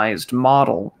 hyper-individualized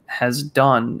model has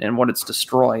done and what it's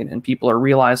destroyed. And people are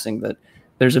realizing that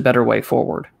there's a better way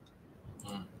forward.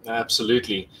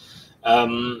 Absolutely.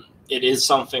 It is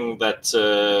something that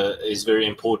is very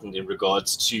important in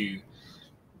regards to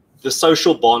the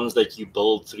social bonds that you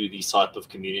build through these type of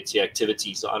community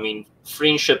activities. I mean,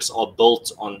 friendships are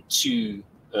built on two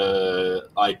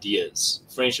ideas.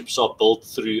 Friendships are built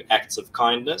through acts of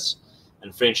kindness,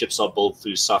 and friendships are built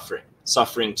through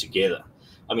suffering together.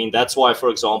 I mean, that's why, for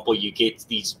example, you get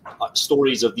these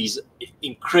stories of these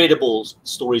incredible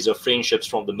stories of friendships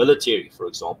from the military, for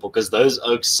example, because those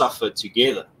oaks suffer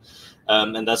together.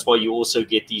 And that's why you also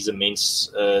get these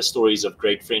immense stories of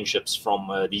great friendships from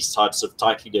these types of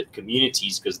tightly knit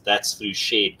communities, because that's through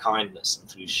shared kindness and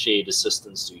through shared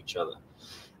assistance to each other.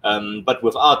 But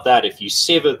without that, if you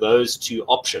sever those two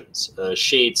options,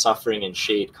 shared suffering and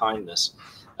shared kindness,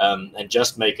 and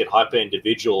just make it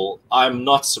hyper-individual, I'm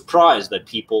not surprised that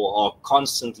people are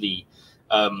constantly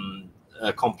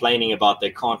complaining about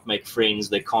they can't make friends,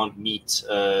 they can't meet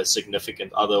a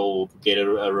significant other or get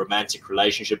a romantic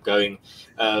relationship going.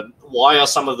 Why are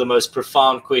some of the most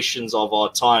profound questions of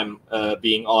our time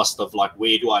being asked of, like,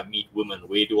 where do I meet women?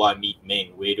 Where do I meet men?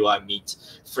 Where do I meet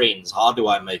friends? How do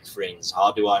I make friends?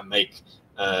 How do I make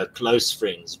close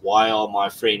friends? Why are my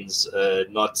friends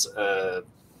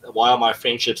why are my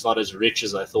friendships not as rich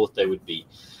as I thought they would be?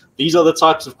 These are the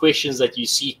types of questions that you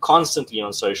see constantly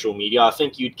on social media. I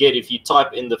think you'd get, if you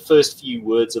type in the first few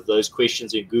words of those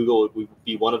questions in Google, it would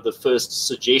be one of the first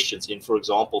suggestions in, for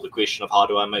example, the question of how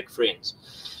do I make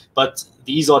friends? But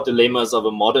these are dilemmas of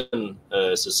a modern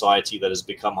society that has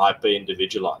become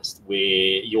hyper-individualized, where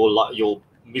your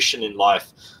mission in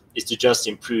life is to just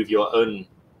improve your own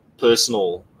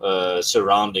personal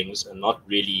surroundings and not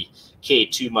really care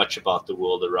too much about the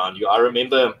world around you. I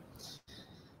remember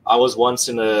I was once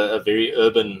in a very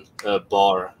urban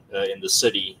bar in the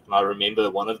city, and I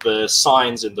remember one of the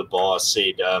signs in the bar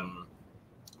said,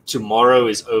 tomorrow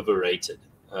is overrated.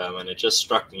 And it just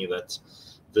struck me that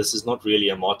this is not really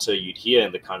a motto you'd hear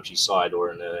in the countryside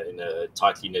or in a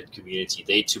tightly knit community.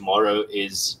 Their tomorrow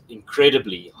is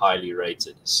incredibly highly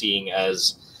rated, seeing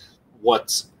as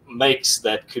what makes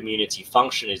that community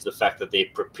function is the fact that they're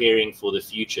preparing for the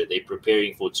future, they're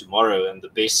preparing for tomorrow, and the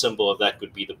best symbol of that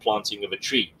would be the planting of a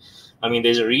tree. I mean,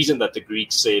 there's a reason that the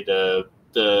Greeks said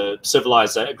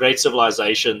great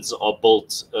civilizations are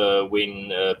built when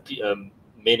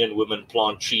men and women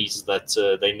plant trees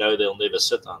that they know they'll never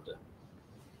sit under.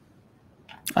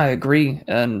 I agree,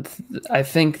 and I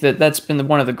think that that's been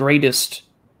one of the greatest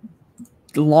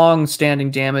long-standing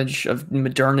damage of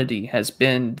modernity, has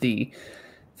been the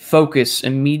focus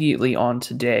immediately on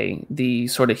today, the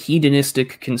sort of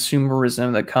hedonistic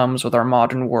consumerism that comes with our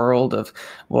modern world of,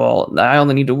 well, I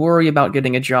only need to worry about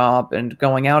getting a job and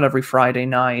going out every Friday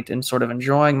night and sort of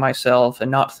enjoying myself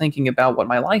and not thinking about what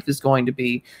my life is going to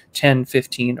be 10,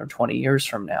 15, or 20 years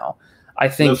from now. I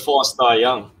think... Live fast, die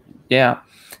young. Yeah.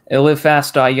 Live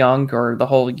fast, die young, or the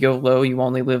whole YOLO, you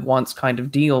only live once kind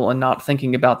of deal, and not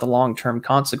thinking about the long-term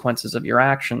consequences of your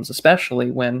actions, especially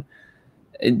when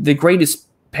the greatest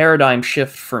paradigm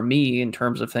shift for me in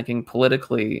terms of thinking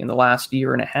politically in the last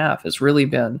year and a half has really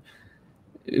been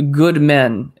good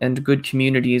men and good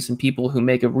communities and people who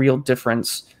make a real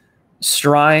difference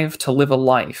strive to live a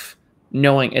life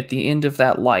knowing at the end of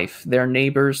that life, their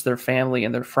neighbors, their family,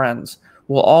 and their friends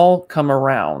will all come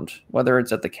around, whether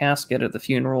it's at the casket, at the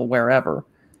funeral, wherever,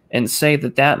 and say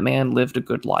that that man lived a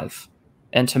good life.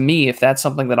 And to me, if that's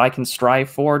something that I can strive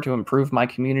for to improve my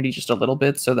community just a little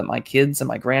bit so that my kids and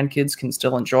my grandkids can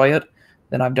still enjoy it,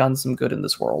 then I've done some good in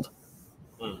this world.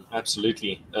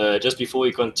 Absolutely. Just before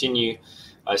we continue,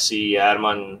 I see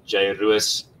Herman J.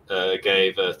 Ruiz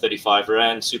gave a 35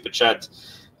 Rand super chat.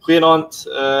 Goeienaand,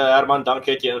 Herman,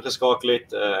 dankie dat jy ingeskakel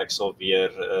het. Ek sal weer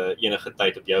enige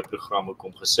tyd op jou program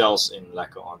kom gesels en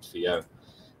lekker aand vir jou.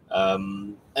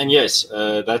 And yes,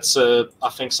 that's I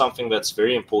think something that's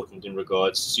very important in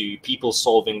regards to people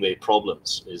solving their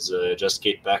problems is just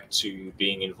get back to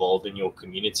being involved in your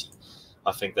community.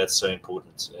 I think that's so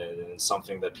important and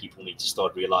something that people need to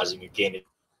start realizing again.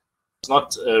 It's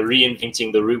not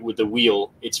reinventing the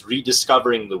wheel; it's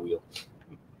rediscovering the wheel.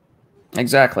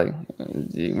 Exactly.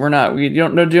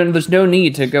 There's no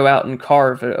need to go out and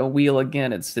carve a wheel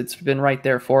again. It's been right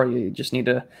there for you. You just need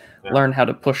to learn how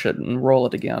to push it and roll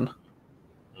it again.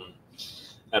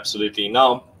 Absolutely.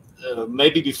 Now,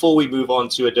 maybe before we move on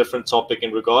to a different topic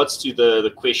in regards to the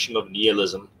question of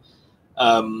nihilism,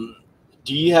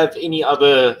 do you have any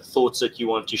other thoughts that you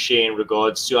want to share in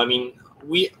regards to, I mean,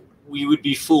 we would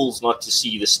be fools not to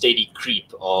see the steady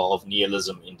creep of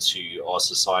nihilism into our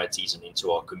societies and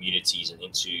into our communities and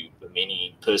into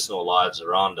many personal lives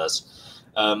around us.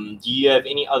 Do you have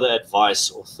any other advice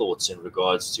or thoughts in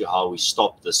regards to how we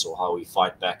stop this or how we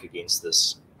fight back against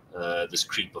this this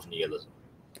creep of nihilism?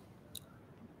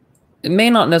 It may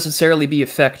not necessarily be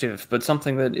effective, but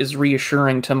something that is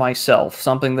reassuring to myself,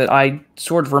 something that I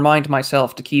sort of remind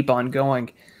myself to keep on going,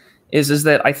 is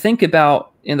that I think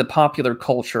about in the popular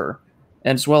culture,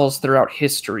 as well as throughout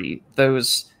history,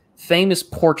 those famous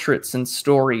portraits and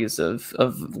stories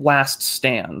of last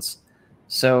stands.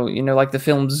 So, you know, like the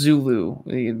film Zulu,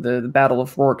 the Battle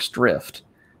of Rorke's Drift,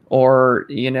 or,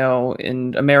 you know,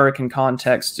 in American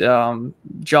context,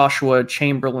 Joshua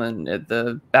Chamberlain at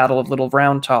the Battle of Little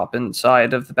Round Top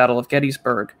inside of the Battle of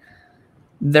Gettysburg.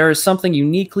 There is something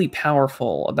uniquely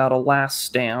powerful about a last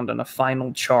stand and a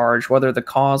final charge, whether the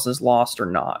cause is lost or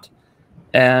not.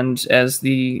 And as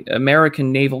the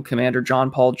American naval commander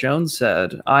John Paul Jones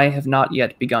said, "I have not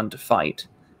yet begun to fight."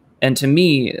 And to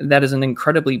me, that is an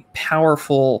incredibly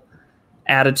powerful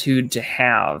attitude to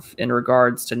have in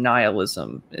regards to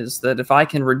nihilism, is that if I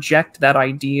can reject that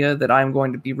idea that I'm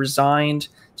going to be resigned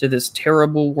to this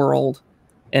terrible world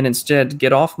and instead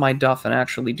get off my duff and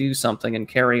actually do something and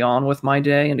carry on with my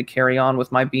day and to carry on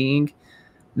with my being,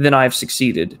 then I've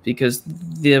succeeded. Because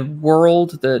the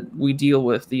world that we deal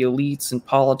with, the elites and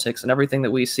politics and everything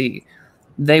that we see,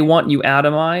 they want you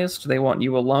atomized, they want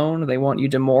you alone, they want you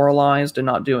demoralized and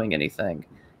not doing anything.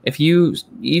 If you,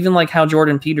 even like how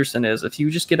Jordan Peterson is, if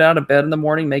you just get out of bed in the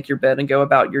morning, make your bed and go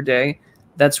about your day,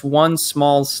 that's one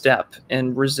small step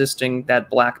in resisting that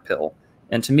black pill.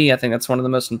 And to me, I think that's one of the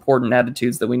most important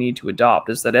attitudes that we need to adopt,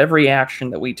 is that every action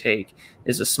that we take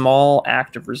is a small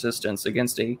act of resistance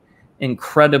against a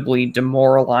incredibly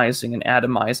demoralizing and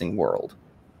atomizing world.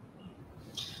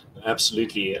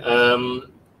 Absolutely.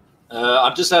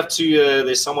 I just have to,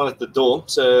 there's someone at the door,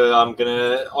 so I'm going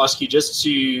to ask you just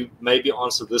to maybe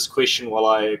answer this question while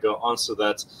I go answer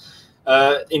that.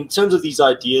 In terms of these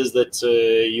ideas that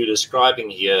you're describing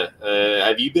here,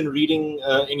 have you been reading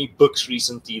any books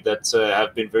recently that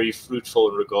have been very fruitful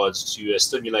in regards to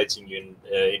stimulating you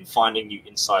in finding new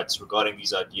insights regarding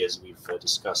these ideas we've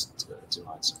discussed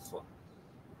tonight so far?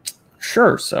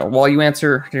 Sure. So while you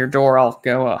answer your door, I'll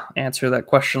go answer that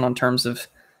question on terms of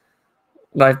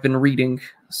what I've been reading.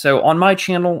 So on my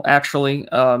channel, actually,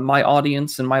 my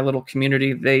audience and my little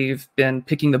community, they've been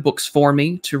picking the books for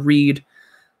me to read.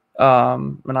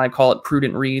 And I call it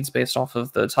Prudent Reads based off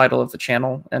of the title of the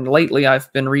channel. And lately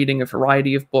I've been reading a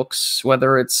variety of books,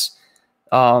 whether it's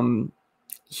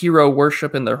Hero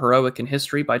Worship and the Heroic in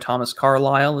History by Thomas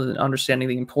Carlyle, and understanding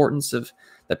the importance of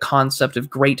the concept of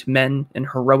great men and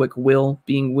heroic will,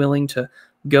 being willing to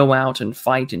go out and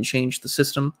fight and change the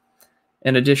system,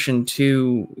 in addition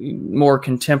to more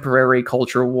contemporary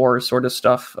culture war sort of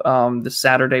stuff. This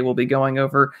Saturday we'll be going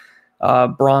over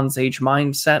Bronze Age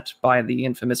Mindset by the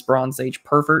infamous Bronze Age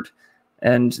pervert.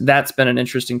 And that's been an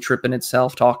interesting trip in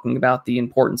itself, talking about the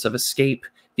importance of escape,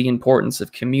 the importance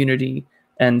of community,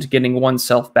 and getting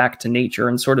oneself back to nature,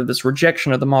 and sort of this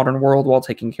rejection of the modern world while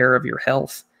taking care of your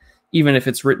health. Even if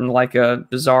it's written like a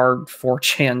bizarre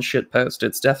 4chan shitpost,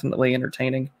 it's definitely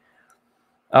entertaining.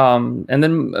 And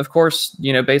then, of course,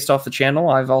 you know, based off the channel,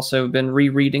 I've also been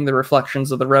rereading the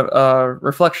Reflections of the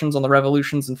Reflections on the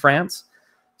Revolutions in France.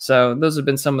 So those have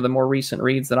been some of the more recent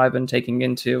reads that I've been taking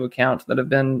into account that have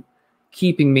been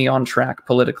keeping me on track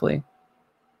politically.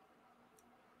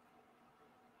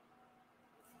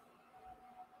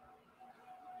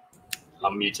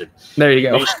 I'm muted. There you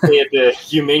go.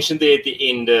 You mentioned there at the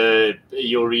end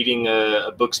you're reading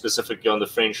a book specifically on the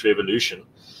French Revolution.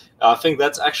 I think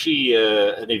that's actually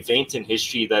an event in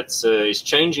history that is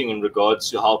changing in regards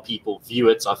to how people view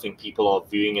it. I think people are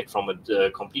viewing it from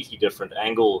a completely different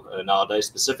angle nowadays,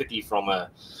 specifically from a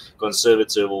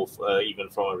conservative or even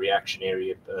from a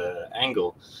reactionary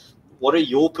angle. What are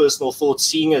your personal thoughts,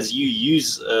 seeing as you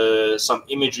use some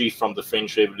imagery from the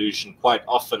French Revolution quite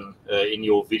often in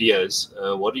your videos?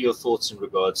 What are your thoughts in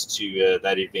regards to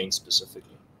that event specifically?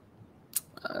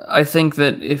 I think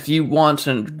that if you want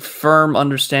a firm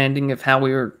understanding of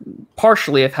how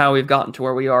partially of how we've gotten to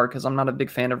where we are, because I'm not a big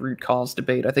fan of root cause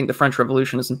debate, I think the French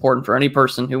Revolution is important for any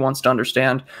person who wants to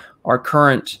understand our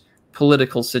current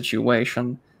political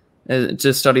situation,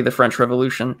 to study the French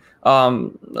Revolution. A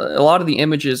lot of the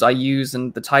images I use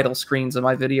in the title screens of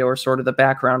my video are sort of the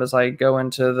background as I go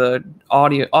into the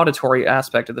auditory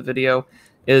aspect of the video,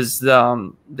 is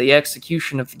the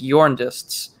execution of the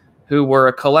Girondists, who were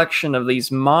a collection of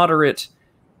these moderate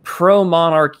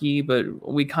pro-monarchy, but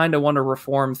we kind of want to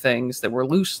reform things, that were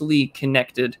loosely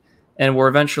connected and were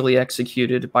eventually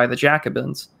executed by the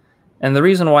Jacobins. And the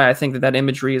reason why I think that that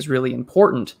imagery is really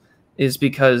important is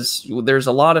because there's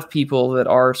a lot of people that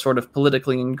are sort of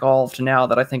politically involved now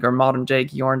that I think are modern-day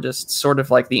Girondists, sort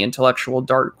of like the intellectual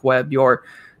dark web, your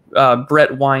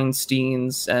Brett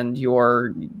Weinsteins and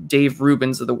your Dave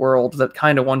Rubins of the world, that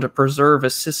kind of want to preserve a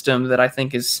system that I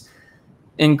think is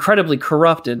incredibly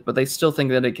corrupted, but they still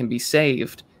think that it can be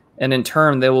saved. And in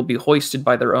turn, they will be hoisted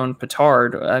by their own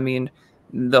petard. I mean,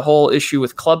 the whole issue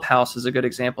with Clubhouse is a good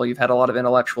example. You've had a lot of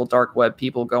intellectual dark web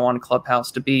people go on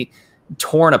Clubhouse to be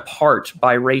torn apart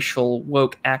by racial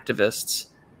woke activists.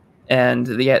 And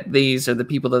yet these are the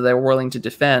people that they're willing to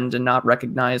defend and not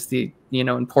recognize the, you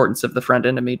know, importance of the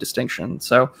friend-enemy distinction.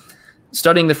 So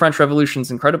studying the French Revolution is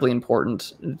incredibly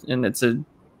important. And it's,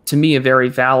 to me, a very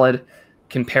valid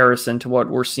comparison to what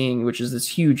we're seeing, which is this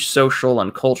huge social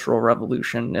and cultural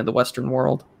revolution in the Western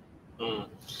world.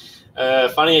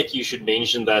 Funny that you should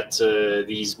mention that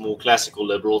these more classical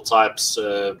liberal types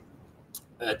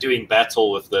doing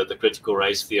battle with the critical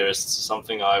race theorists.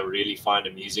 Something I really find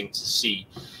amusing to see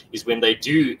is when they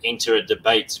do enter a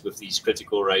debate with these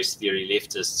critical race theory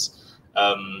leftists,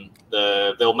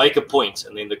 they'll make a point,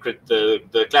 and then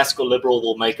the classical liberal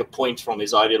will make a point from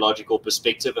his ideological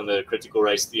perspective, and the critical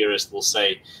race theorist will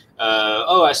say,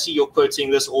 oh, I see you're quoting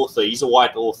this author. He's a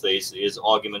white author. His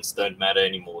arguments don't matter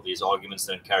anymore. His arguments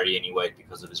don't carry any weight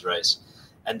because of his race.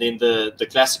 And then the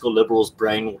classical liberal's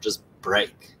brain will just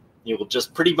break. He will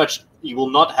just pretty much, he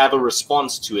will not have a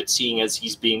response to it, seeing as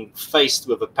he's being faced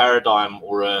with a paradigm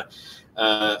or a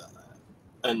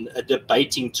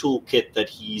debating toolkit that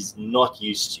he's not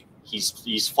used to.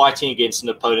 He's fighting against an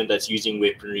opponent that's using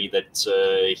weaponry that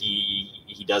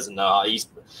he doesn't know.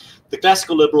 The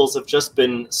classical liberals have just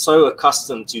been so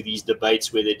accustomed to these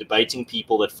debates where they're debating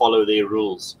people that follow their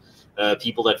rules,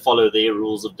 people that follow their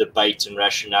rules of debate and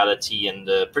rationality, and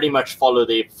pretty much follow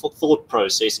their thought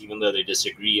process, even though they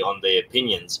disagree on their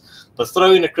opinions. But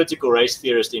throw in a critical race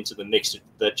theorist into the mix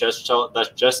that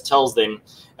just tells them,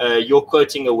 you're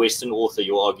quoting a Western author,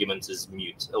 your argument is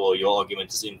mute, or your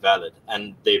argument is invalid,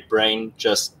 and their brain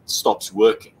just stops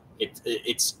working.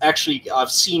 It's actually,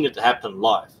 I've seen it happen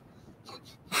live.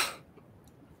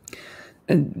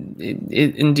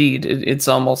 Indeed, it's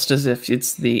almost as if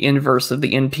it's the inverse of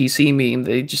the NPC meme.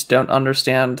 They just don't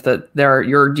understand that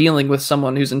you're dealing with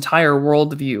someone whose entire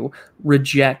worldview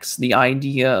rejects the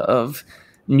idea of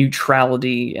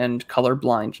neutrality and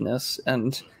colorblindness,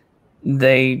 and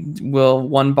they will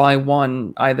one by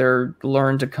one either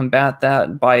learn to combat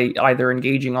that by either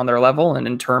engaging on their level and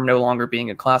in turn no longer being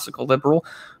a classical liberal,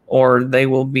 or they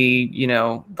will be, you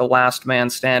know, the last man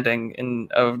standing in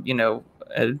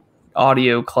a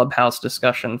audio Clubhouse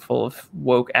discussion full of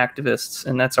woke activists,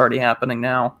 and that's already happening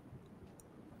now.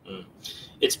 Mm.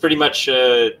 It's pretty much,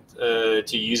 to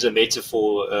use a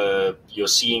metaphor, you're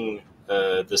seeing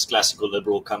this classical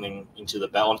liberal coming onto the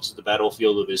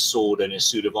battlefield with his sword and his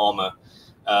suit of armor,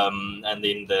 and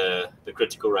then the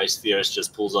critical race theorist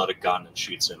just pulls out a gun and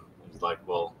shoots him. It's like,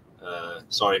 well,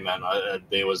 sorry, man,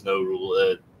 there was no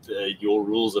rule. Your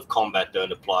rules of combat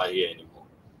don't apply here anymore.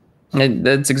 And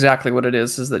that's exactly what it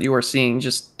is that you are seeing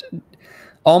just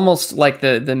almost like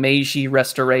the Meiji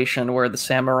Restoration, where the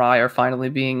samurai are finally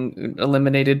being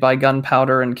eliminated by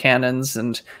gunpowder and cannons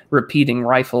and repeating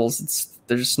rifles.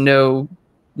 There's no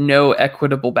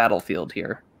equitable battlefield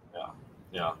here.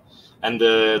 Yeah. And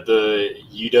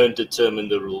you don't determine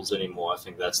the rules anymore. I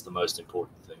think that's the most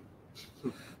important thing.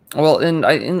 Well,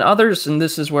 in others, and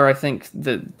this is where I think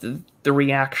the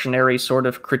reactionary sort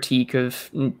of critique of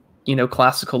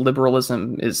classical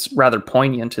liberalism is rather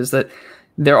poignant, is that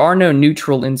there are no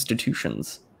neutral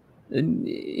institutions.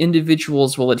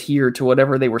 Individuals will adhere to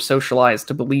whatever they were socialized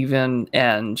to believe in,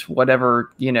 and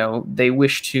whatever they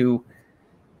wish to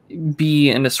be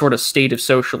in a sort of state of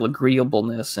social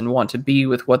agreeableness and want to be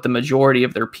with what the majority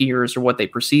of their peers, or what they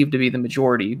perceive to be the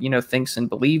majority, thinks and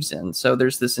believes in. So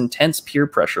there's this intense peer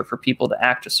pressure for people to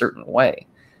act a certain way.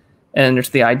 And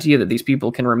there's the idea that these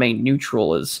people can remain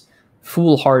neutral is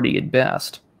foolhardy at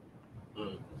best.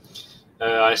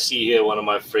 I see here one of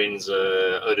my friends,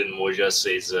 Odin Moja,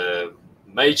 says,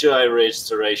 major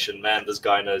restoration, man, this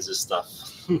guy knows his stuff.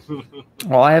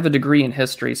 Well, I have a degree in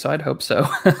history, so I'd hope so.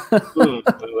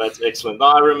 That's excellent.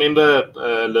 I remember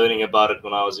learning about it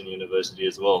when I was in university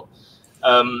as well.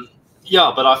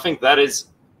 Yeah, but I think that is,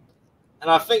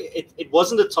 and I think it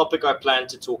wasn't a topic I planned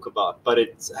to talk about, but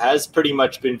it has pretty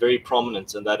much been very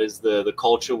prominent, and that is the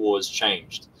culture war has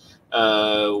changed.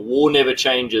 War never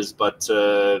changes, but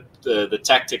the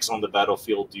tactics on the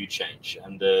battlefield do change,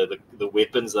 and the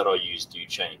weapons that are used do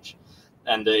change.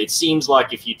 And it seems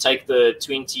like if you take the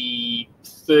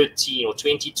 2013 or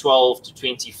 2012 to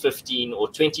 2015 or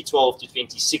 2012 to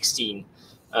 2016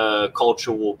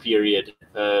 culture war period,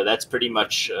 that's pretty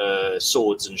much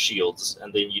swords and shields.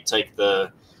 And then you take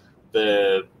the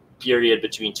period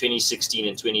between 2016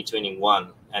 and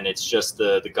 2021, and it's just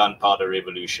the gunpowder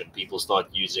revolution. People start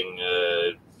using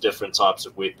different types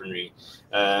of weaponry.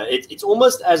 It's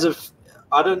almost as if,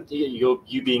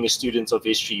 you being a student of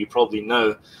history, you probably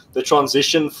know the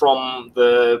transition from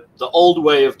the old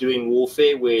way of doing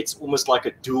warfare, where it's almost like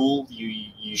a duel.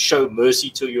 You show mercy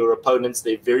to your opponents.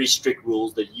 They're very strict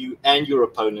rules that you and your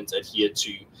opponent adhere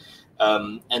to.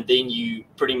 And then you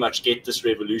pretty much get this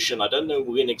revolution. I don't know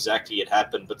when exactly it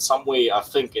happened, but somewhere, I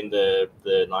think in the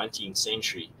 19th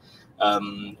century,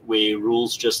 where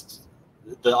rules just,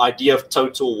 the idea of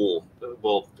total war,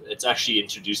 well, it's actually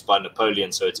introduced by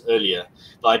Napoleon, so it's earlier.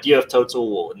 The idea of total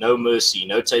war, no mercy,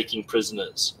 no taking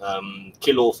prisoners,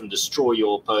 kill off and destroy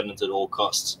your opponent at all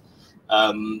costs.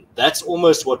 That's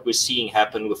almost what we're seeing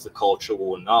happen with the culture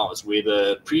war now, is where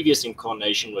the previous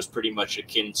incarnation was pretty much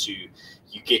akin to,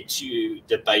 you get two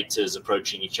debaters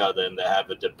approaching each other and they have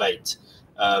a debate.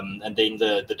 And then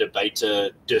the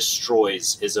debater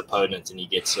destroys his opponent and he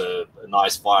gets a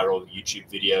nice viral YouTube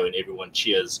video and everyone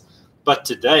cheers. But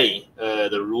today,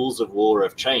 the rules of war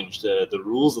have changed. The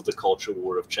rules of the culture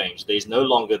war have changed. There's no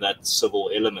longer that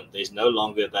civil element. There's no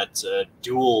longer that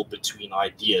duel between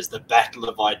ideas, the battle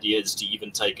of ideas, to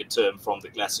even take a term from the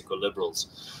classical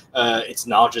liberals. It's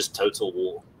now just total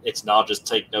war. It's now just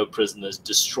take no prisoners,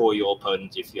 destroy your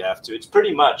opponent if you have to. It's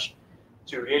pretty much,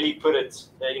 to really put it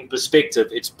in perspective,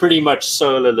 it's pretty much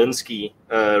Saul Alinsky,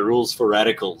 rules for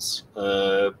radicals,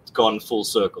 gone full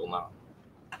circle now.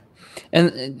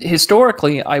 And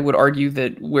historically, I would argue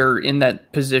that we're in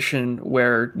that position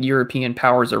where European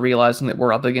powers are realizing that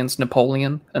we're up against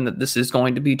Napoleon and that this is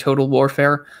going to be total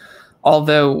warfare.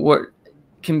 Although what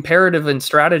comparative and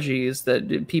strategy is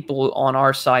that people on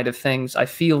our side of things, I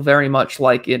feel very much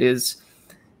like it is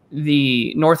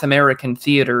the North American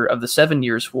theater of the 7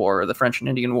 Years' War, the French and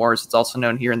Indian Wars, it's also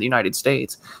known here in the United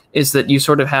States, is that you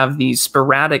sort of have these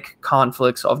sporadic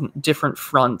conflicts of different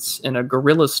fronts in a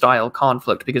guerrilla-style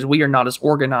conflict, because we are not as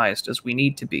organized as we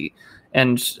need to be.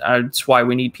 And that's why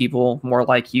we need people more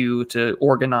like you to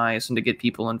organize and to get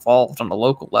people involved on the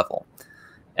local level.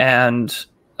 And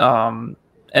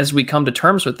as we come to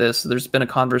terms with this, there's been a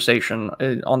conversation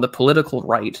on the political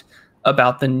right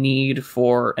about the need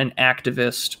for an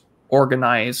activist,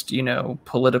 organized,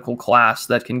 political class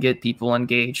that can get people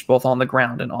engaged both on the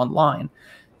ground and online.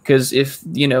 Because if,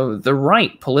 the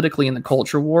right politically in the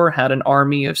culture war had an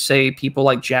army of, say, people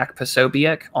like Jack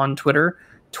Posobiec on Twitter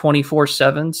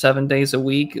 24/7, 7 days a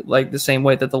week, like the same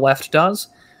way that the left does,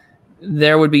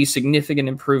 there would be significant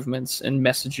improvements in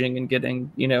messaging and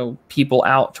getting, people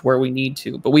out to where we need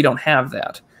to, but we don't have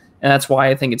that. And that's why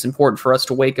I think it's important for us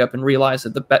to wake up and realize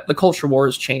that the culture war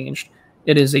has changed.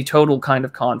 It is a total kind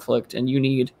of conflict, and you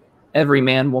need every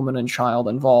man, woman, and child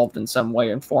involved in some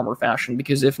way, in form, or fashion,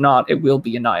 because if not, it will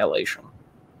be annihilation.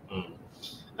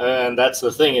 And that's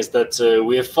the thing, is that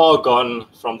we have far gone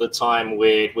from the time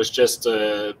where it was just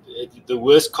the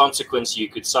worst consequence you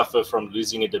could suffer from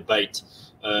losing a debate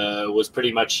was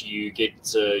pretty much you get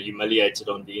humiliated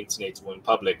on the internet or in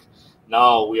public.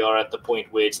 Now we are at the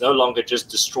point where it's no longer just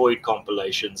destroyed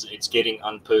compilations. It's getting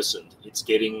unpersoned. It's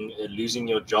getting losing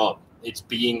your job. It's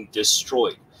being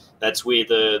destroyed. That's where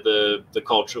the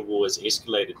culture war has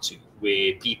escalated to,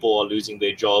 where people are losing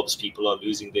their jobs, people are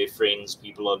losing their friends,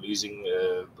 people are losing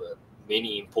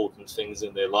many important things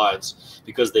in their lives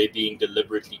because they're being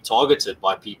deliberately targeted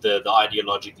by people, the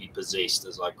ideologically possessed,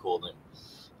 as I call them.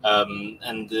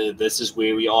 This is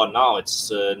where we are now. It's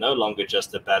no longer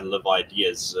just a battle of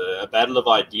ideas. A battle of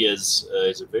ideas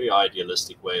is a very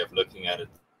idealistic way of looking at it.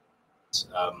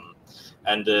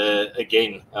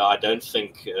 Again, I don't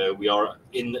think we are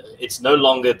in. It's no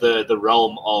longer the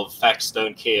realm of facts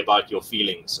don't care about your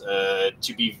feelings.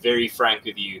 To be very frank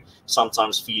with you,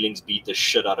 sometimes feelings beat the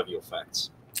shit out of your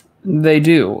facts. They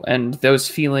do, and those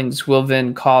feelings will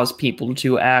then cause people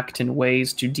to act in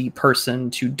ways to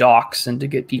deperson, to dox, and to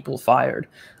get people fired.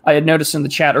 I had noticed in the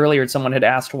chat earlier someone had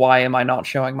asked, why am I not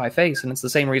showing my face? And it's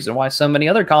the same reason why so many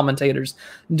other commentators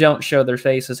don't show their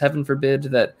faces. Heaven forbid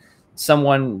that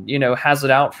someone, has it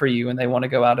out for you and they want to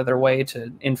go out of their way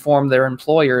to inform their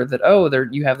employer that,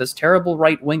 you have this terrible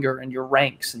right-winger in your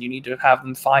ranks and you need to have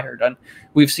them fired. And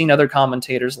we've seen other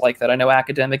commentators like that. I know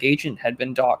Academic Agent had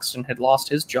been doxxed and had lost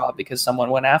his job because someone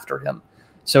went after him.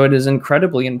 So it is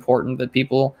incredibly important that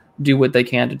people do what they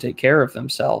can to take care of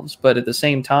themselves. But at the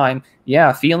same time,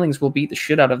 yeah, feelings will beat the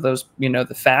shit out of those,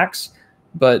 the facts,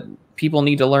 but people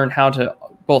need to learn how to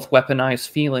both weaponize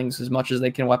feelings as much as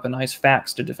they can weaponize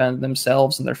facts to defend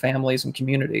themselves and their families and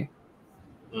community.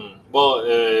 Well,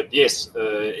 yes,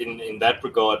 in that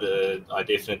regard, I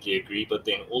definitely agree. But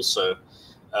then also,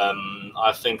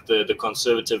 I think the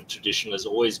conservative tradition has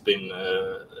always been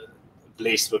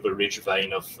blessed with a rich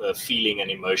vein of feeling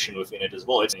and emotion within it as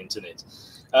well. It's the internet.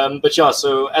 But yeah,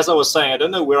 so as I was saying, I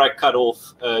don't know where I cut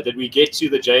off. Did we get to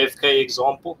the JFK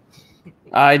example?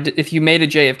 If you made a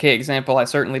JFK example, I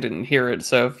certainly didn't hear it.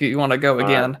 So if you want to go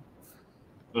again.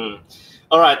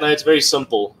 All right. No, it's very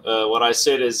simple. What I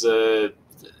said is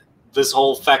this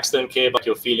whole facts don't care about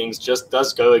your feelings just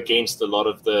does go against a lot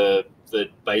of the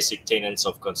basic tenets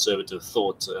of conservative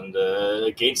thought and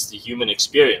against the human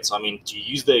experience. I mean, to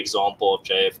use the example of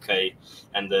JFK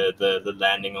and the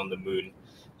landing on the moon,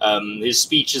 his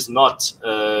speech is not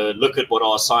look at what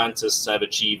our scientists have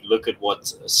achieved, look at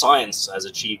what science has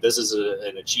achieved. This is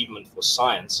an achievement for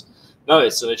science. No,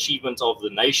 it's an achievement of the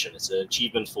nation. It's an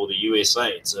achievement for the USA.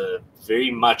 It's a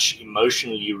very much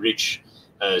emotionally rich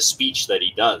speech that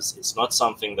he does. It's not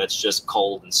something that's just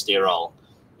cold and sterile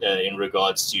in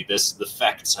regards to this. The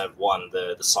facts have won,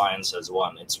 the science has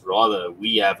won. It's rather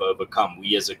we have overcome,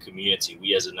 we as a community,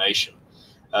 we as a nation.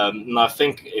 And I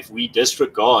think if we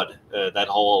disregard that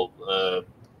whole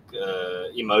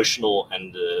emotional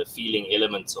and feeling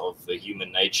element of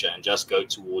human nature and just go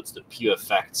towards the pure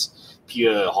facts,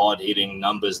 pure hard-hitting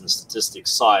numbers and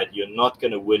statistics side, you're not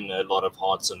going to win a lot of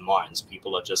hearts and minds.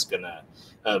 People are just going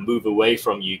to move away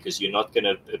from you because you're not going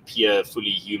to appear fully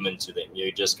human to them.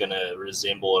 You're just going to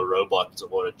resemble a robot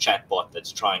or a chatbot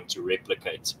that's trying to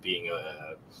replicate being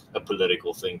a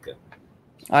political thinker.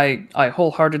 I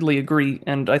wholeheartedly agree,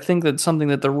 and I think that's something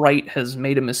that the right has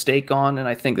made a mistake on, and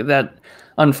I think that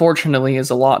unfortunately is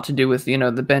a lot to do with,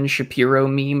 the Ben Shapiro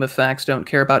meme of facts don't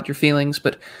care about your feelings.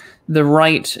 But the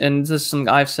right, and this is something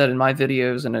I've said in my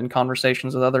videos and in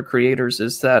conversations with other creators,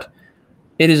 is that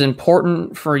it is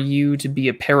important for you to be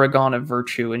a paragon of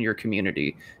virtue in your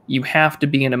community. You have to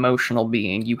be an emotional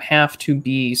being. You have to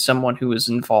be someone who is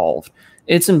involved.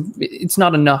 It's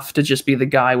not enough to just be the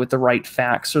guy with the right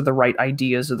facts or the right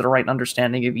ideas or the right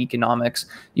understanding of economics.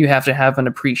 You have to have an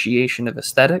appreciation of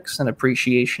aesthetics, an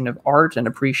appreciation of art, an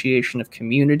appreciation of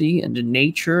community and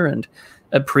nature, and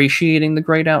appreciating the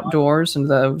great outdoors and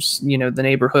those, the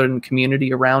neighborhood and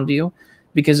community around you.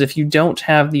 Because if you don't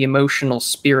have the emotional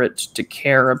spirit to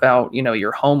care about,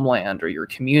 your homeland or your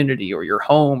community or your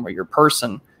home or your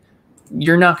person,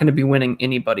 you're not going to be winning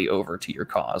anybody over to your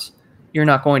cause. You're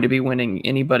not going to be winning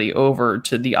anybody over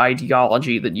to the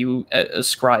ideology that you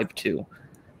ascribe to.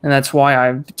 And that's why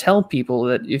I tell people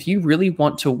that if you really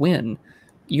want to win,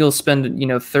 you'll spend,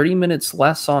 30 minutes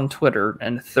less on Twitter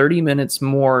and 30 minutes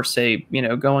more, say,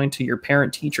 going to your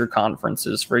parent-teacher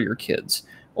conferences for your kids,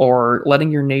 or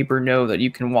letting your neighbor know that you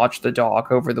can watch the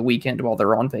dog over the weekend while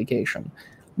they're on vacation.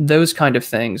 Those kind of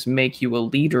things make you a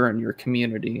leader in your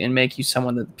community and make you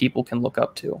someone that people can look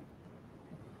up to.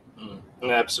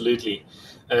 Absolutely.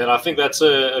 And I think that's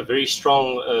a very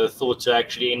strong thought to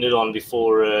actually end it on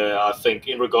before, I think,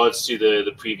 in regards to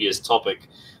the previous topic.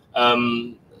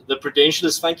 The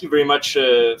Prudentialist, thank you very much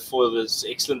for this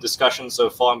excellent discussion so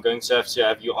far. I'm going to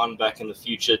have you on back in the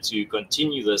future to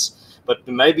continue this. But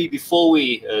maybe before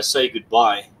we say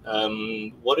goodbye,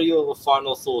 what are your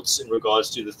final thoughts in regards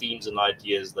to the themes and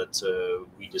ideas that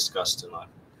we discussed tonight?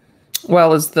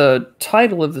 Well, as the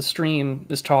title of the stream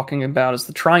is talking about, is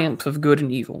the triumph of good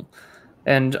and evil.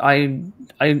 And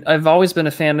I've always been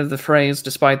a fan of the phrase,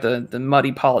 despite the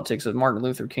muddy politics of Martin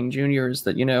Luther King Jr., is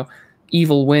that,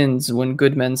 evil wins when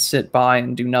good men sit by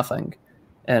and do nothing.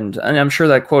 And I'm sure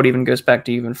that quote even goes back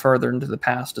to even further into the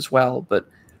past as well. But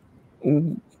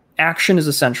action is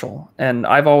essential. And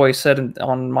I've always said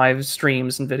on my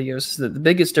streams and videos that the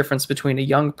biggest difference between a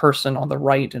young person on the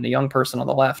right and a young person on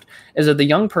the left is that the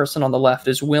young person on the left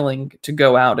is willing to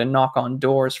go out and knock on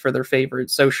doors for their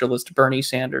favorite socialist Bernie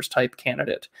Sanders type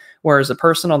candidate, whereas a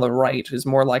person on the right is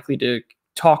more likely to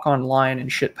talk online and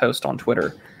shitpost on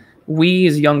Twitter. We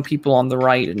as young people on the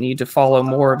right need to follow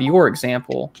more of your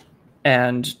example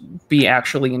and be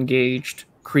actually engaged,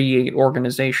 create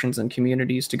organizations and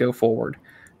communities to go forward.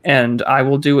 And I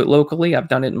will do it locally. I've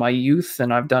done it in my youth,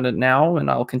 and I've done it now, and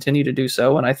I'll continue to do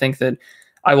so. And I think that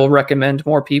I will recommend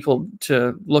more people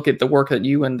to look at the work that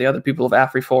you and the other people of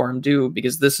AfriForum do,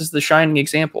 because this is the shining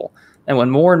example. And when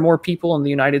more and more people in the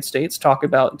United States talk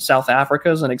about South Africa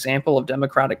as an example of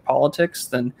democratic politics,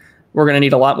 then we're going to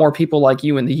need a lot more people like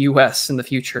you in the U.S. in the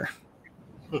future.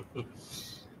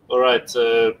 All right.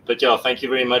 But yeah, thank you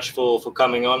very much for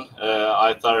coming on.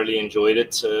 I thoroughly enjoyed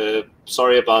it.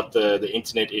 Sorry about the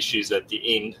internet issues at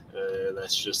the end.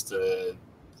 That's just the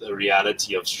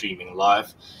reality of streaming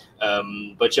live.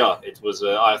 But yeah, it was.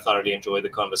 I thoroughly enjoyed the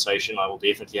conversation. I will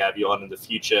definitely have you on in the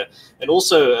future. And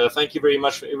also, thank you very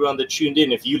much for everyone that tuned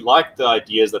in. If you liked the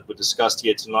ideas that were discussed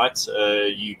here tonight,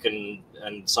 you can,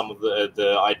 and some of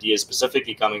the ideas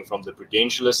specifically coming from the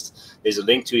Prudentialist, there's a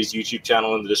link to his YouTube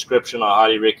channel in the description. I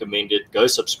highly recommend it. Go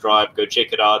subscribe. Go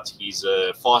check it out. He's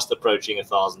fast approaching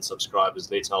 1,000 subscribers.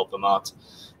 Let's help him out.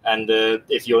 And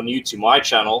if you're new to my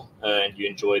channel and you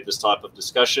enjoyed this type of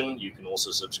discussion, you can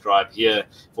also subscribe here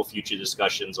for future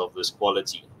discussions of this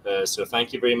quality. So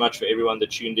thank you very much for everyone that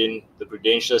tuned in. The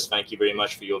Prudentialist, thank you very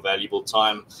much for your valuable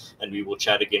time, and we will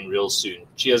chat again real soon.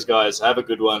 Cheers, guys. Have a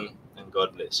good one, and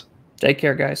God bless. Take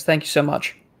care, guys. Thank you so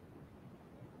much.